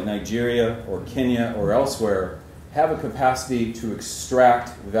places like Nigeria or Kenya or elsewhere have a capacity to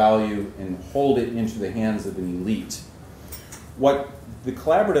extract value and hold it into the hands of an elite. What the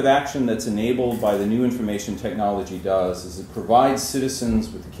collaborative action that's enabled by the new information technology does is it provides citizens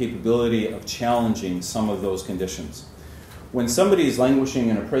with the capability of challenging some of those conditions. When somebody is languishing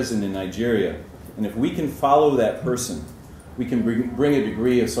in a prison in Nigeria, and if we can follow that person, we can bring a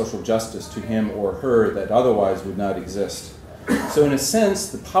degree of social justice to him or her that otherwise would not exist. So in a sense,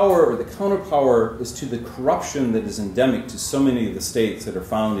 the power or the counterpower is to the corruption that is endemic to so many of the states that are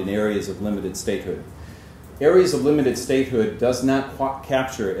found in areas of limited statehood. Areas of limited statehood does not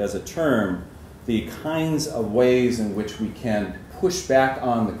capture as a term the kinds of ways in which we can push back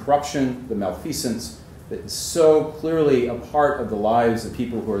on the corruption, the malfeasance that is so clearly a part of the lives of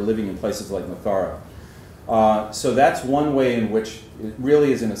people who are living in places like Mathara. So that's one way in which it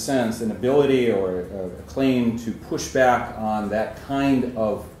really is, in a sense, an ability or a claim to push back on that kind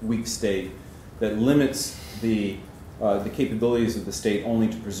of weak state that limits the capabilities of the state only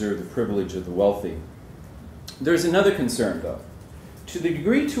to preserve the privilege of the wealthy. There's another concern, though. To the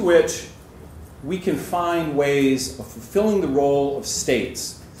degree to which we can find ways of fulfilling the role of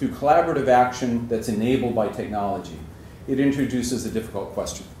states through collaborative action that's enabled by technology, it introduces a difficult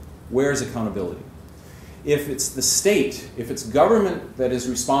question. Where is accountability? If it's the state, if it's government that is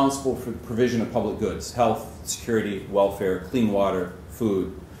responsible for the provision of public goods, health, security, welfare, clean water,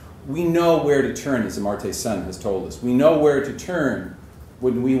 food, we know where to turn, as Amartya Sen has told us. We know where to turn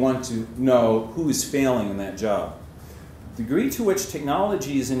when we want to know who is failing in that job. The degree to which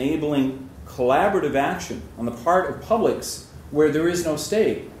technology is enabling collaborative action on the part of publics where there is no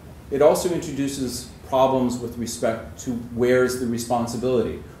state, it also introduces problems with respect to where is the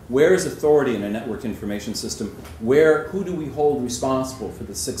responsibility. Where is authority in a networked information system? Who do we hold responsible for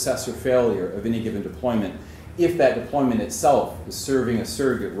the success or failure of any given deployment if that deployment itself is serving a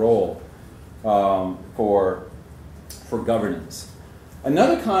surrogate role for governance?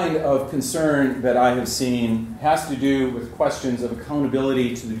 Another kind of concern that I have seen has to do with questions of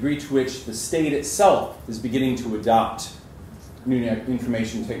accountability to the degree to which the state itself is beginning to adopt new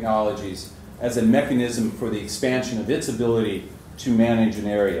information technologies as a mechanism for the expansion of its ability to manage an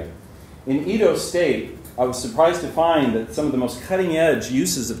area. In Edo State, I was surprised to find that some of the most cutting-edge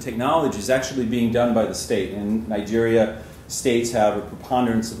uses of technology is actually being done by the state. In Nigeria, states have a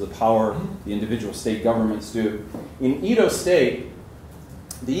preponderance of the power, the individual state governments do. In Edo State,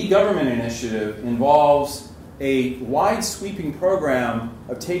 the e-government initiative involves a wide sweeping program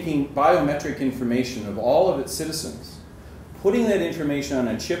of taking biometric information of all of its citizens, putting that information on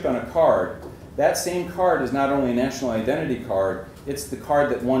a chip on a card. That same card is not only a national identity card, it's the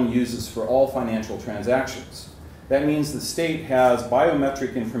card that one uses for all financial transactions. That means the state has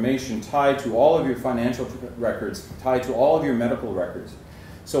biometric information tied to all of your financial records, tied to all of your medical records.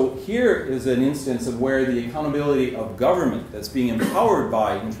 So here is an instance of where the accountability of government that's being empowered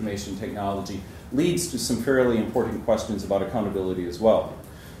by information technology leads to some fairly important questions about accountability as well.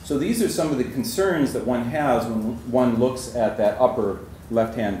 So these are some of the concerns that one has when one looks at that upper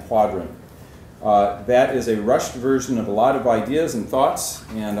left-hand quadrant. That is a rushed version of a lot of ideas and thoughts,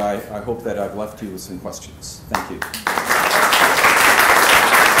 and I hope that I've left you with some questions. Thank you.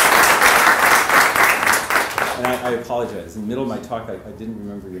 And I apologize. In the middle of my talk, I didn't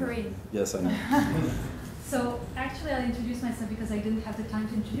remember your name. Yes, I know. So actually, I'll introduce myself because I didn't have the time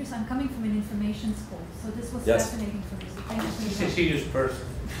to introduce. I'm coming from an information school, so this was fascinating for me. So thank you for your She's person.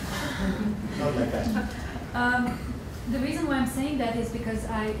 The reason why I'm saying that is because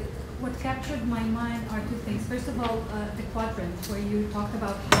what captured my mind are two things. First of all, the quadrant where you talked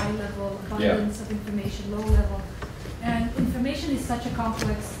about high level, abundance of information, low level. And information is such a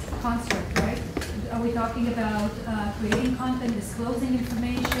complex construct, right? Are we talking about creating content, disclosing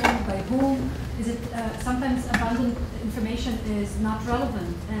information, by whom? Is it sometimes abundant information is not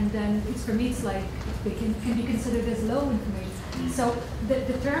relevant, and then for me it's like it can be considered as low information. So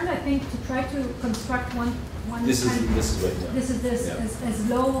the term, I think, to try to construct one this is as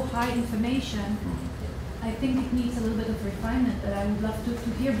low, high information, I think it needs a little bit of refinement that I would love to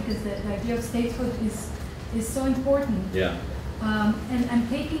hear, because the idea of statehood is so important. Yeah. And I'm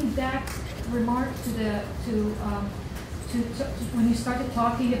taking that remark to when you started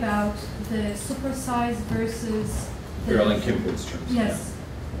talking about the supersize versus the Carolyn Kimplin's terms. Yes.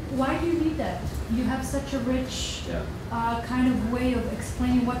 Why do you need that? You have such a rich kind of way of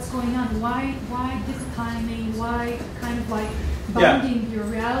explaining what's going on. Why this timing? Why kind of like bounding your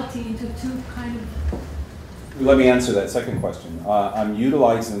reality into two kind of... Let me answer that second question. I'm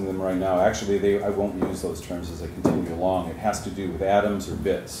utilizing them right now. Actually, I won't use those terms as I continue along. It has to do with atoms or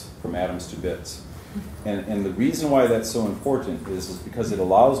bits, from atoms to bits. And the reason why that's so important is because it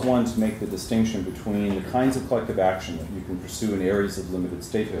allows one to make the distinction between the kinds of collective action that you can pursue in areas of limited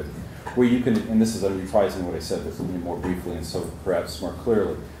statehood, where you can, and this is reprising what I said, but more briefly and so perhaps more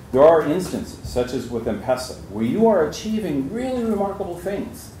clearly. There are instances, such as with M-Pesa, where you are achieving really remarkable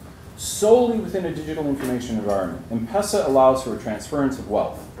things solely within a digital information environment. M-Pesa allows for a transference of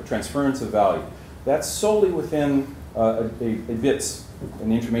wealth, a transference of value. That's solely within a bits,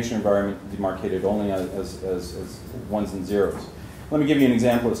 an information environment demarcated only as ones and zeros. Let me give you an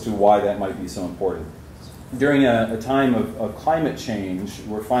example as to why that might be so important. During a time of climate change,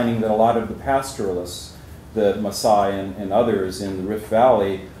 we're finding that a lot of the pastoralists, the Maasai and others in the Rift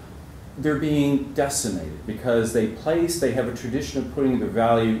Valley, they're being decimated because they have a tradition of putting their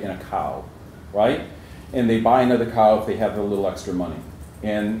value in a cow, right? And they buy another cow if they have a little extra money.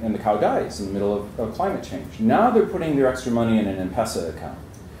 And the cow dies in the middle of climate change. Now they're putting their extra money in an M-Pesa account.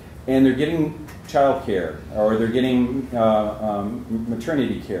 And they're getting child care, or they're getting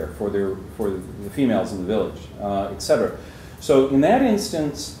maternity care for the females in the village, etc. So in that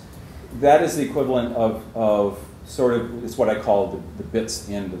instance, that is the equivalent of sort of, it's what I call the bits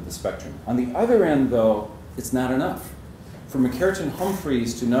end of the spectrum. On the other end, though, it's not enough. For McCartan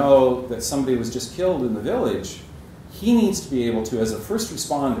Humphreys to know that somebody was just killed in the village, he needs to be able to, as a first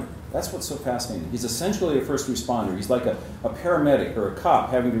responder, that's what's so fascinating. He's essentially a first responder. He's like a paramedic or a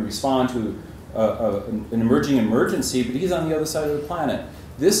cop having to respond to an emerging emergency, but he's on the other side of the planet.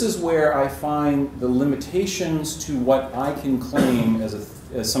 This is where I find the limitations to what I can claim as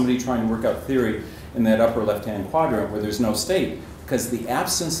somebody trying to work out theory in that upper left-hand quadrant where there's no state. Because the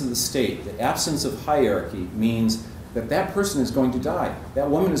absence of the state, the absence of hierarchy, means that person is going to die. That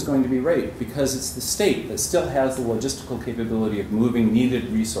woman is going to be raped because it's the state that still has the logistical capability of moving needed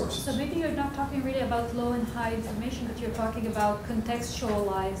resources. So maybe you're not talking really about low and high information, but you're talking about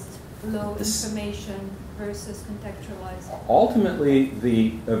contextualized low information versus contextualized. Ultimately,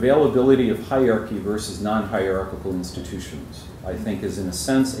 the availability of hierarchy versus non-hierarchical institutions, I think, is in a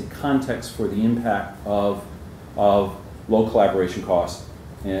sense a context for the impact of low collaboration costs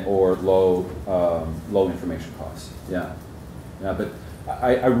or low information costs. Yeah, but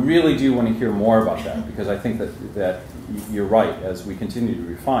I really do want to hear more about that, because I think that you're right. As we continue to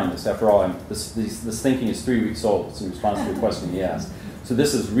refine this, after all, this thinking is 3 weeks old. It's in response to the question he asked. So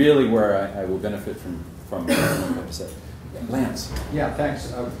this is really where I will benefit from what you have to say. Lance. Yeah,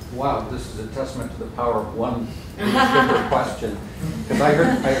 thanks. Wow, this is a testament to the power of one newspaper question. Because I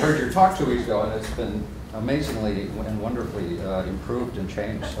heard your talk 2 weeks ago, and it's been amazingly and wonderfully improved and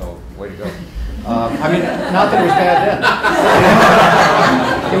changed. So way to go. I mean, not that it was bad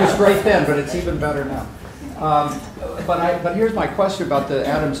then. It was great then, but it's even better now. But here's my question about the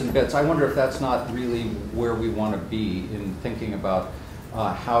atoms and bits. I wonder if that's not really where we want to be in thinking about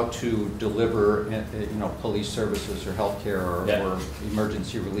how to deliver, police services or healthcare or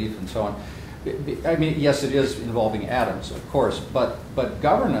emergency relief and so on. I mean, yes, it is involving atoms, of course, but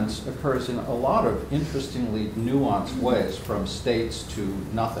governance occurs in a lot of interestingly nuanced ways, from states to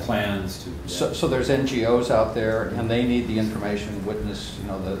nothing. Plans to. So there's NGOs out there, and they need the information. Witness,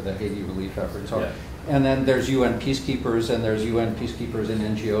 the Haiti relief effort and so on. And then there's UN peacekeepers, and there's UN peacekeepers and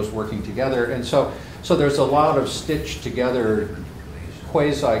NGOs working together, and so there's a lot of stitched together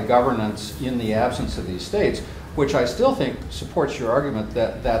quasi-governance in the absence of these states, which I still think supports your argument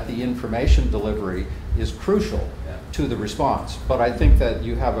that the information delivery is crucial to the response. But I think that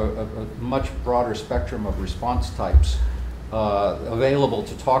you have a much broader spectrum of response types available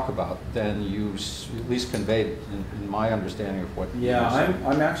to talk about than you at least conveyed in my understanding of what you're saying.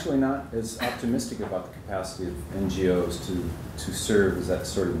 I'm actually not as optimistic about the capacity of NGOs to serve as that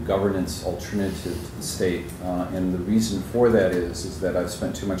sort of governance alternative to the state. And the reason for that is that I've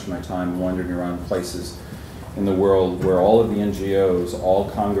spent too much of my time wandering around places in the world where all of the NGOs all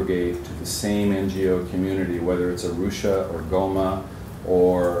congregate to the same NGO community, whether it's Arusha or Goma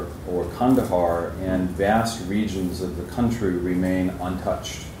or Kandahar, and vast regions of the country remain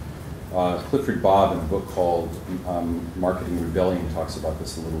untouched. Clifford Bob, in a book called Marketing Rebellion, talks about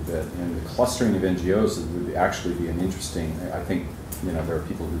this a little bit. And the clustering of NGOs would actually be an interesting, I think, there are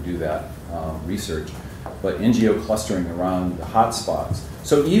people who do that research, but NGO clustering around the hotspots.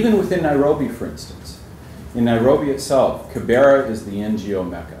 So even within Nairobi, for instance, in Nairobi itself, Kibera is the NGO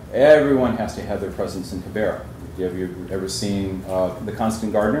mecca. Everyone has to have their presence in Kibera. Have you ever seen The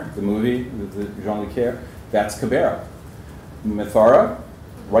Constant Gardener, the movie with Jean Le Carre? That's Kibera. Mathara,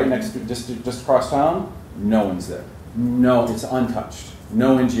 right next to, just across town, no one's there. No, it's untouched.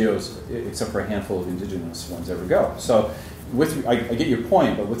 No NGOs, except for a handful of indigenous ones, ever go. So I get your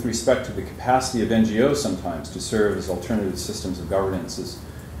point, but with respect to the capacity of NGOs sometimes to serve as alternative systems of governance,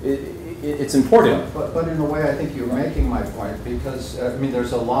 it's important. But in a way, I think you're making my point, because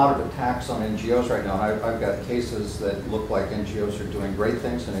there's a lot of attacks on NGOs right now. And I've got cases that look like NGOs are doing great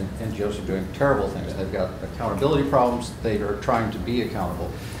things and NGOs are doing terrible things. They've got accountability problems. They are trying to be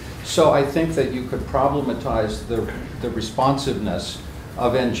accountable. So I think that you could problematize the responsiveness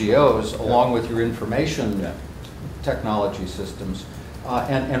of NGOs along with your information technology systems.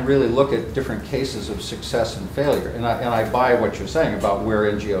 And really look at different cases of success and failure. And I buy what you're saying about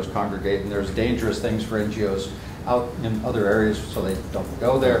where NGOs congregate, and there's dangerous things for NGOs out in other areas, so they don't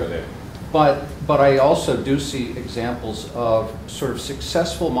go there. But I also do see examples of sort of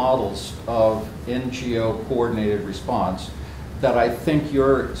successful models of NGO coordinated response that I think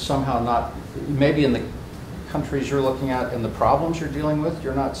you're somehow not, maybe in the countries you're looking at and the problems you're dealing with,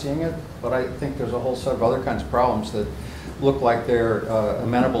 you're not seeing it, but I think there's a whole set of other kinds of problems that look like they're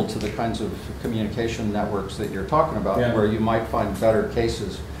amenable to the kinds of communication networks that you're talking about, where you might find better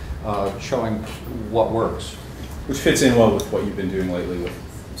cases showing what works. Which fits in well with what you've been doing lately with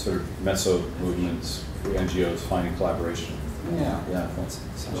sort of meso movements, NGOs finding collaboration. Yeah. That's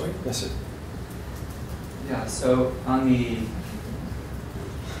essentially. Yes, sir. Yeah, so on the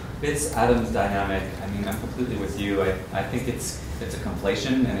bits atoms dynamic, I'm completely with you. I think it's a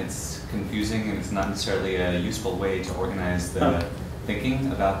conflation, and it's confusing, and it's not necessarily a useful way to organize the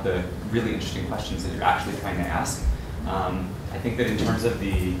thinking about the really interesting questions that you're actually trying to ask. I think that in terms of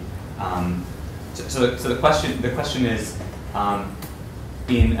the the question is,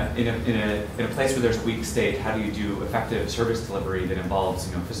 in a place where there's a weak state, how do you do effective service delivery that involves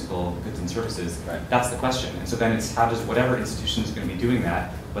physical goods and services? Right. That's the question. And so then it's how does whatever institution is going to be doing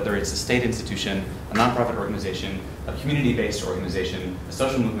that, whether it's a state institution, a nonprofit organization, a community-based organization, a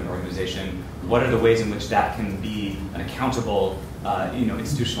social movement organization, what are the ways in which that can be an accountable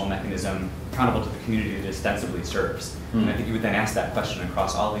institutional mechanism accountable to the community that it ostensibly serves? And I think you would then ask that question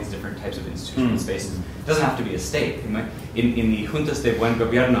across all these different types of institutional spaces. It doesn't have to be a state. In the juntas de buen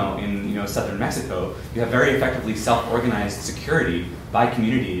gobierno in southern Mexico, you have very effectively self-organized security by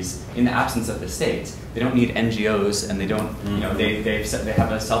communities in the absence of the state. They don't need NGOs, and they don't, you know, they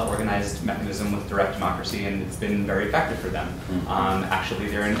have a self-organized mechanism with direct democracy, and it's been very effective for them. Actually,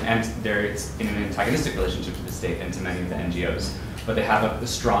 they're in an antagonistic relationship to the state and to many of the NGOs, but they have a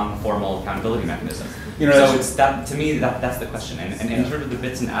strong formal accountability mechanism. You know, so it's that, to me, that's the question. And in sort of the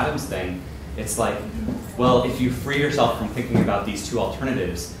bits and atoms thing, it's like, well, if you free yourself from thinking about these two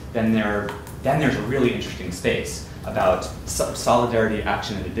alternatives, then there's a really interesting space about solidarity,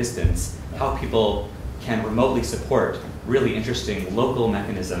 action at a distance, how people can remotely support really interesting local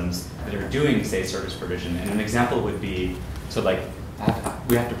mechanisms that are doing, say, service provision. And an example would be, so like,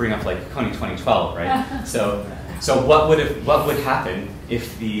 we have to bring up like Coney 2012, right? So what would happen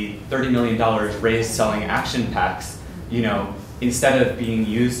if the $30 million raised selling action packs, you know, instead of being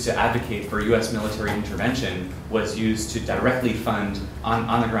used to advocate for U.S. military intervention, was used to directly fund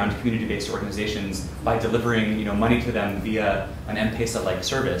on-the-ground community-based organizations by delivering, you know, money to them via an M-Pesa-like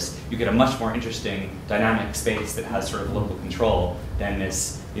service? You get a much more interesting dynamic space that has sort of local control than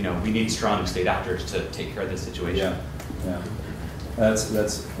this, you know, we need strong state actors to take care of this situation. Yeah. That's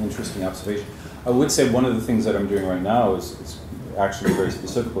an interesting observation. I would say one of the things that I'm doing right now is actually very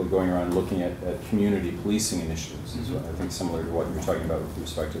specifically going around looking at community policing initiatives, is what I think similar to what you were talking about with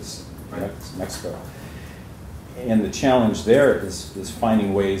respect to Mexico. And the challenge there is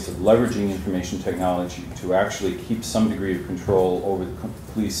finding ways of leveraging information technology to actually keep some degree of control over the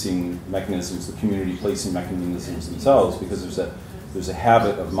policing mechanisms, the community policing mechanisms themselves, because there's a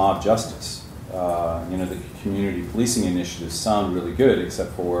habit of mob justice. You know, the community policing initiatives sound really good,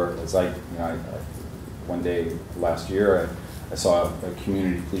 except for, as one day last year, I saw a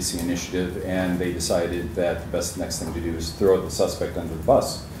community policing initiative, and they decided that the next thing to do is throw the suspect under the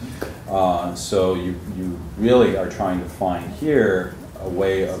bus. So you really are trying to find here a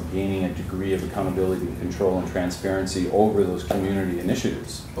way of gaining a degree of accountability and control and transparency over those community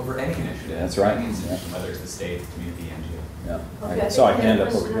initiatives. Over any initiative. That's right. Any institution, whether it's the state, community, NGO. Yeah. Okay, I saw a hand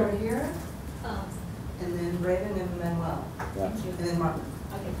up over over here. here. And then Raven and Manuel. Yeah. And then Martin.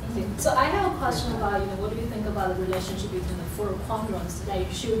 Okay, thank you. So I have a question about, what do you think about the relationship between the four quadrants that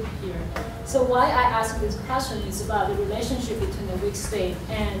you showed here? So why I ask this question is about the relationship between the weak state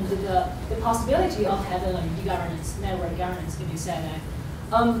and the possibility of having like e-governance, network governance, can you say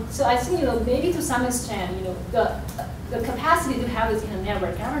that? So I think, maybe to some extent, the capacity to have this kind of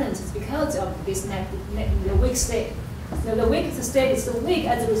network governance is because of this the weak state. So the weak state is so weak.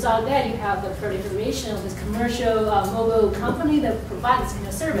 As a result of that, you have the proliferation of this commercial mobile company that provides this kind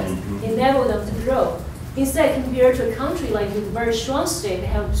of service, enable them to grow. Instead, compared to a country like with a very strong state, they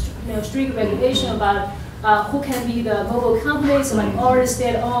have strict regulation about who can be the mobile companies, like all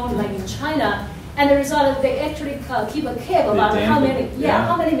state-owned, like in China. And the result is they actually keep a cap about how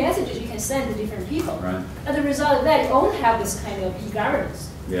many messages you can send to different people. Right. As a result of that, you won't have this kind of e-governance.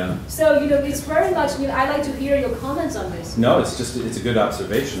 Yeah. So, it's very much, I'd like to hear your comments on this. No, it's a good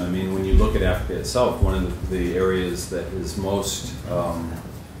observation. I mean, when you look at Africa itself, one of the areas that is most,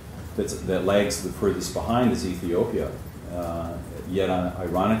 that lags the furthest behind is Ethiopia. Yet,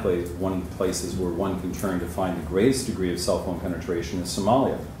 ironically, one of the places where one can turn to find the greatest degree of cell phone penetration is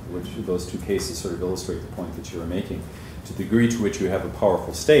Somalia, which those two cases sort of illustrate the point that you were making. To the degree to which you have a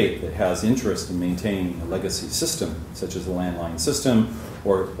powerful state that has interest in maintaining a legacy system, such as a landline system,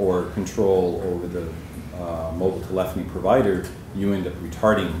 or control over the mobile telephony provider, you end up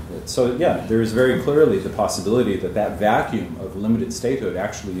retarding it. So yeah, there is very clearly the possibility that vacuum of limited statehood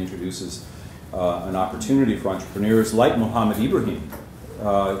actually introduces an opportunity for entrepreneurs like Mohammed Ibrahim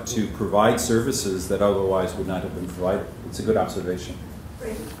to provide services that otherwise would not have been provided. It's a good observation.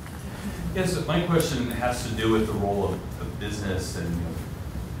 Great. Yes, my question has to do with the role of business and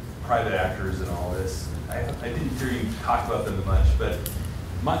private actors and all this. I didn't hear you talk about them much, but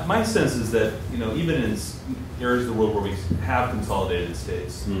my sense is that even in areas of the world where we have consolidated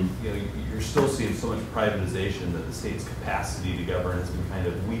states, you're still seeing so much privatization that the state's capacity to govern has been kind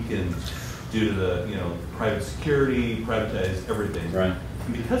of weakened due to the private security, privatized everything. Right.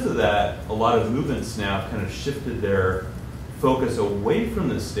 And because of that, a lot of movements now have kind of shifted their focus away from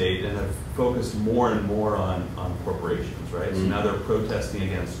the state and have focused more and more on corporations, right? So now they're protesting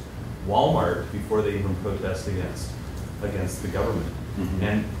against Walmart before they even protest against the government.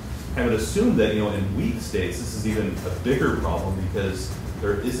 And I would assume that in weak states this is even a bigger problem because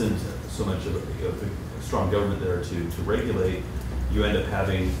there isn't so much of a strong government there to regulate. You end up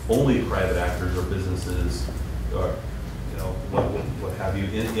having only private actors or businesses or what have you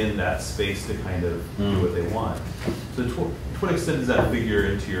in that space to kind of do what they want. So to what extent does that figure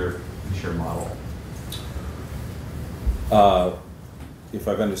into your model? if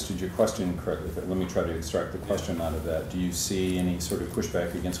I've understood your question correctly, let me try to extract the question out of that. Do you see any sort of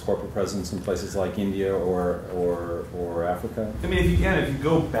pushback against corporate presence in places like India or Africa? I mean, if you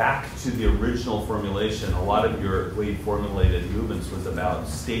go back to the original formulation, a lot of your way formulated movements was about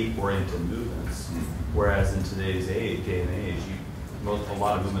state-oriented movements, whereas in today's day and age, a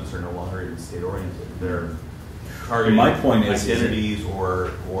lot of movements are no longer even state-oriented. They're targeting my point identities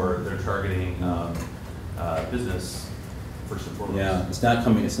or they're targeting business. Yeah, it's not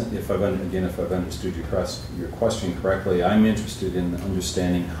coming. It's not, if I've understood your question correctly, I'm interested in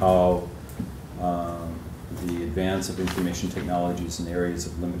understanding how the advance of information technologies in areas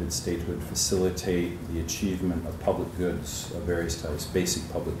of limited statehood facilitate the achievement of public goods of various types, basic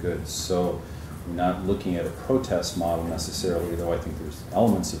public goods. So we're not looking at a protest model necessarily, though I think there's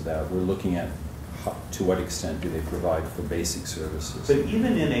elements of that. We're looking at to what extent do they provide for basic services. But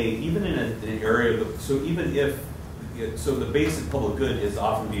even in an area so the basic public good is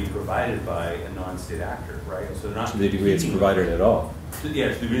often being provided by a non-state actor, right? So they're not to the degree it's provided at all. Yeah,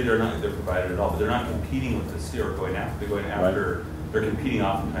 to the degree they're provided at all, but they're not competing with the state or going after. Right. They're competing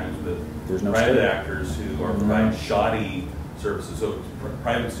oftentimes with no private state. actors who are providing shoddy services. So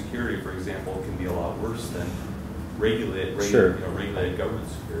private security, for example, can be a lot worse than regulated government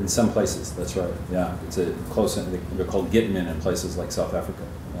security. In some places, that's right. Yeah, it's a close. They're called Gitmen in places like South Africa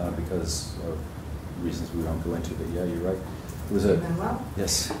because of reasons we won't go into. But yeah, you're right. It was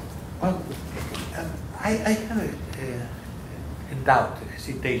yes. Well, I have a doubt, a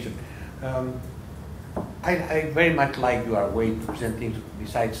hesitation. I very much like your way to present things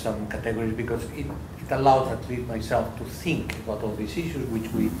besides some categories because it allows at least myself to think about all these issues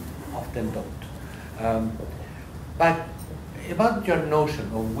which we often don't. But about your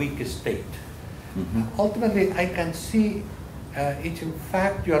notion of weak state, ultimately I can see it's in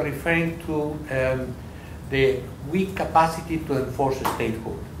fact you are referring to the weak capacity to enforce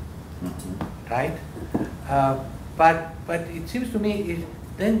statehood, right? But it seems to me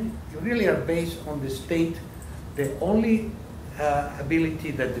then you really are based on the state. The only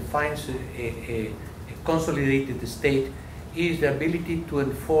ability that defines a consolidated state is the ability to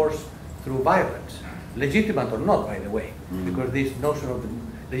enforce through violence, legitimate or not, by the way, because this notion of the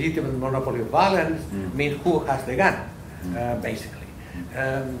legitimate monopoly of violence means who has the gun, basically.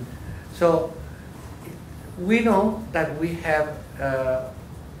 So we know that we have a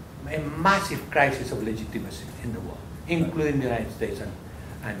massive crisis of legitimacy in the world, including the United States and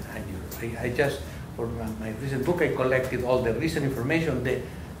Europe. I just, for my recent book, I collected all the recent information that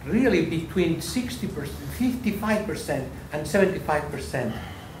really between 60%, 55% and 75%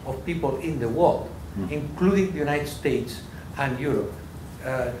 of people in the world, including the United States and Europe,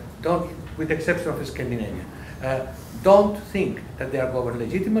 don't, with the exception of Scandinavia, don't think that they are governed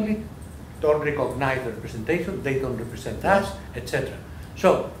legitimately, don't recognize their representation, they don't represent us, etc.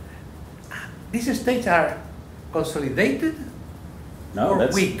 So these states are consolidated or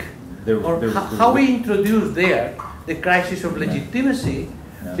weak? How we introduce there the crisis of legitimacy,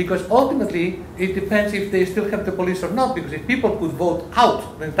 because ultimately it depends if they still have the police or not, because if people could vote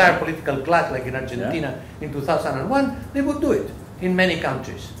out the entire political class like in Argentina in 2001, they would do it in many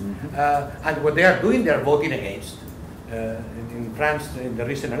countries. And what they are doing, they are voting against. In France, in the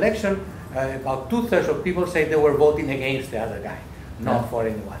recent election, about 2/3 of people say they were voting against the other guy, not for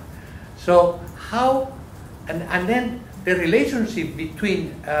anyone. So how, and then the relationship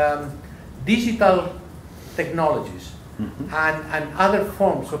between digital technologies and other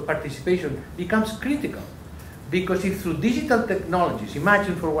forms of participation becomes critical. Because if through digital technologies,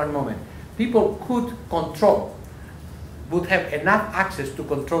 imagine for one moment, people could control, would have enough access to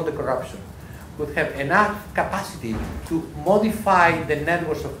control the corruption, would have enough capacity to modify the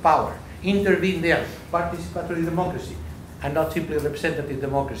networks of power, intervene there, participatory democracy, and not simply representative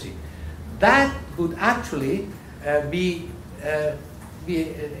democracy. That would actually be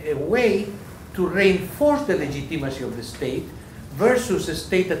a way to reinforce the legitimacy of the state versus a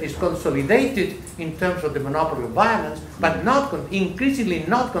state that is consolidated in terms of the monopoly of violence, but not increasingly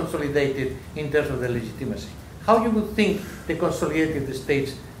not consolidated in terms of the legitimacy. How you would think they consolidated the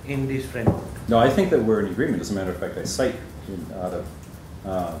states in this framework? No, I think that we're in agreement. As a matter of fact, I cite out of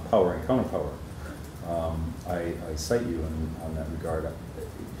Power and Counterpower. I cite you on that regard.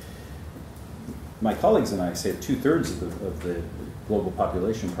 My colleagues and I say 2/3 of the global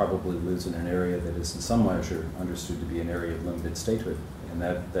population probably lives in an area that is in some measure understood to be an area of limited statehood. And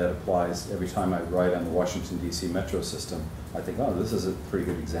that applies every time I ride on the Washington, D.C. metro system. I think, oh, this is a pretty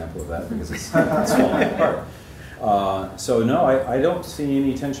good example of that because it's falling apart. So no, I don't see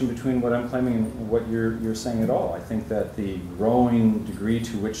any tension between what I'm claiming and what you're saying at all. I think that the growing degree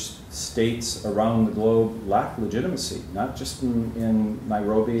to which states around the globe lack legitimacy, not just in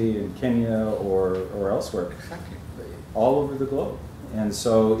Nairobi, in Kenya, or elsewhere, Exactly. all over the globe. And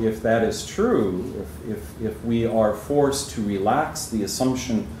so if that is true, if we are forced to relax the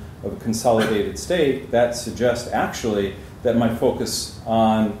assumption of a consolidated state, that suggests actually that my focus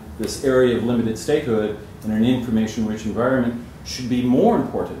on this area of limited statehood in an information-rich environment should be more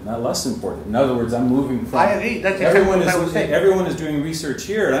important, not less important. In other words, I'm moving from... I agree. That's exactly what I was saying. Everyone is doing research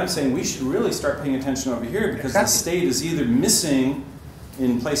here, and I'm saying we should really start paying attention over here because the state is either missing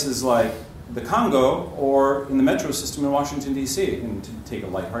in places like the Congo or in the metro system in Washington, D.C., and to take a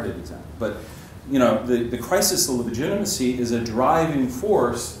lighthearted example. But you know, the crisis of legitimacy is a driving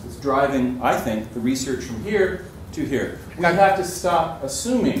force that's driving, I think, the research from here to here. We have to stop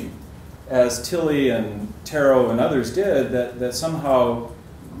assuming, as Tilly and Taro and others did, that somehow,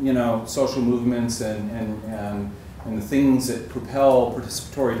 you know, social movements and the things that propel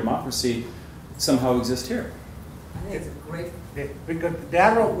participatory democracy somehow exist here. I think it's a great. Because the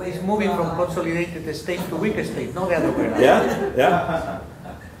arrow is moving from consolidated state to weaker state, not the other way around. Yeah, yeah.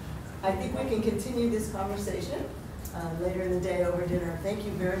 I think we can continue this conversation later in the day over dinner. Thank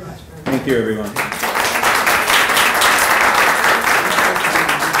you very much. Thank you, everyone.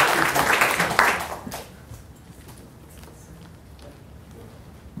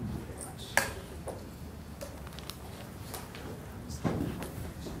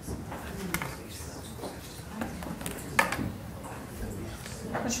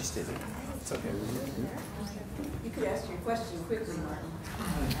 Let's just stay there. It's okay. You could ask your question quickly, Martin.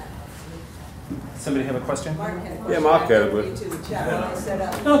 Somebody have a question? Martin had a Yeah, question. Mark I had think one. you two would chat while I set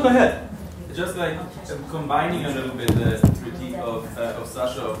up. No, go ahead. Just like combining a little bit the critique of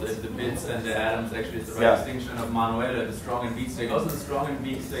Sasha of the bits and the atoms actually is the right distinction of Manuela, the strong and weak state. Also the strong and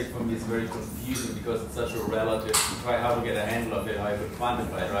weak state for me is very confusing because it's such a relative, you try how to get a handle of it, how you could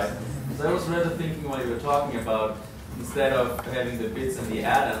quantify it, right? So I was rather thinking while you were talking about, instead of having the bits and the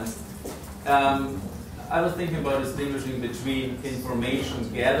atoms, I was thinking about distinguishing between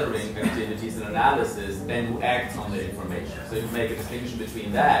information gathering activities and analysis and who acts on the information. So you make a distinction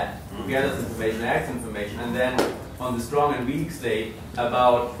between that, who gathers information, acts information, and then on the strong and weak state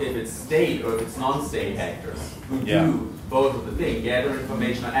about if it's state or if it's non-state actors who do both of the thing, gather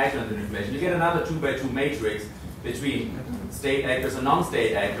information or act on the information. You get another 2x2 matrix between state actors and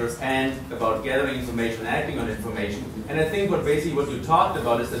non-state actors and about gathering information and acting on information. And I think what you talked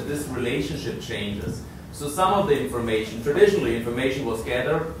about is that this relationship changes. So some of the information, traditionally information was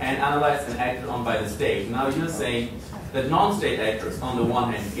gathered and analyzed and acted on by the state. Now you're saying that non-state actors on the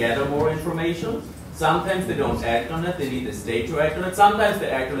one hand gather more information, sometimes they don't act on it, they need the state to act on it, sometimes they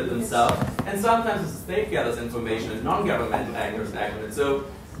act on it themselves, and sometimes the state gathers information and non-governmental actors act on it. So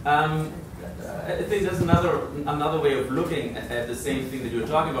I think there's another way of looking at the same thing that you're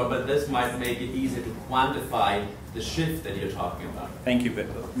talking about, but this might make it easier to quantify the shift that you're talking about. Thank you, but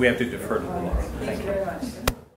we have to defer to the next. Thank you very much.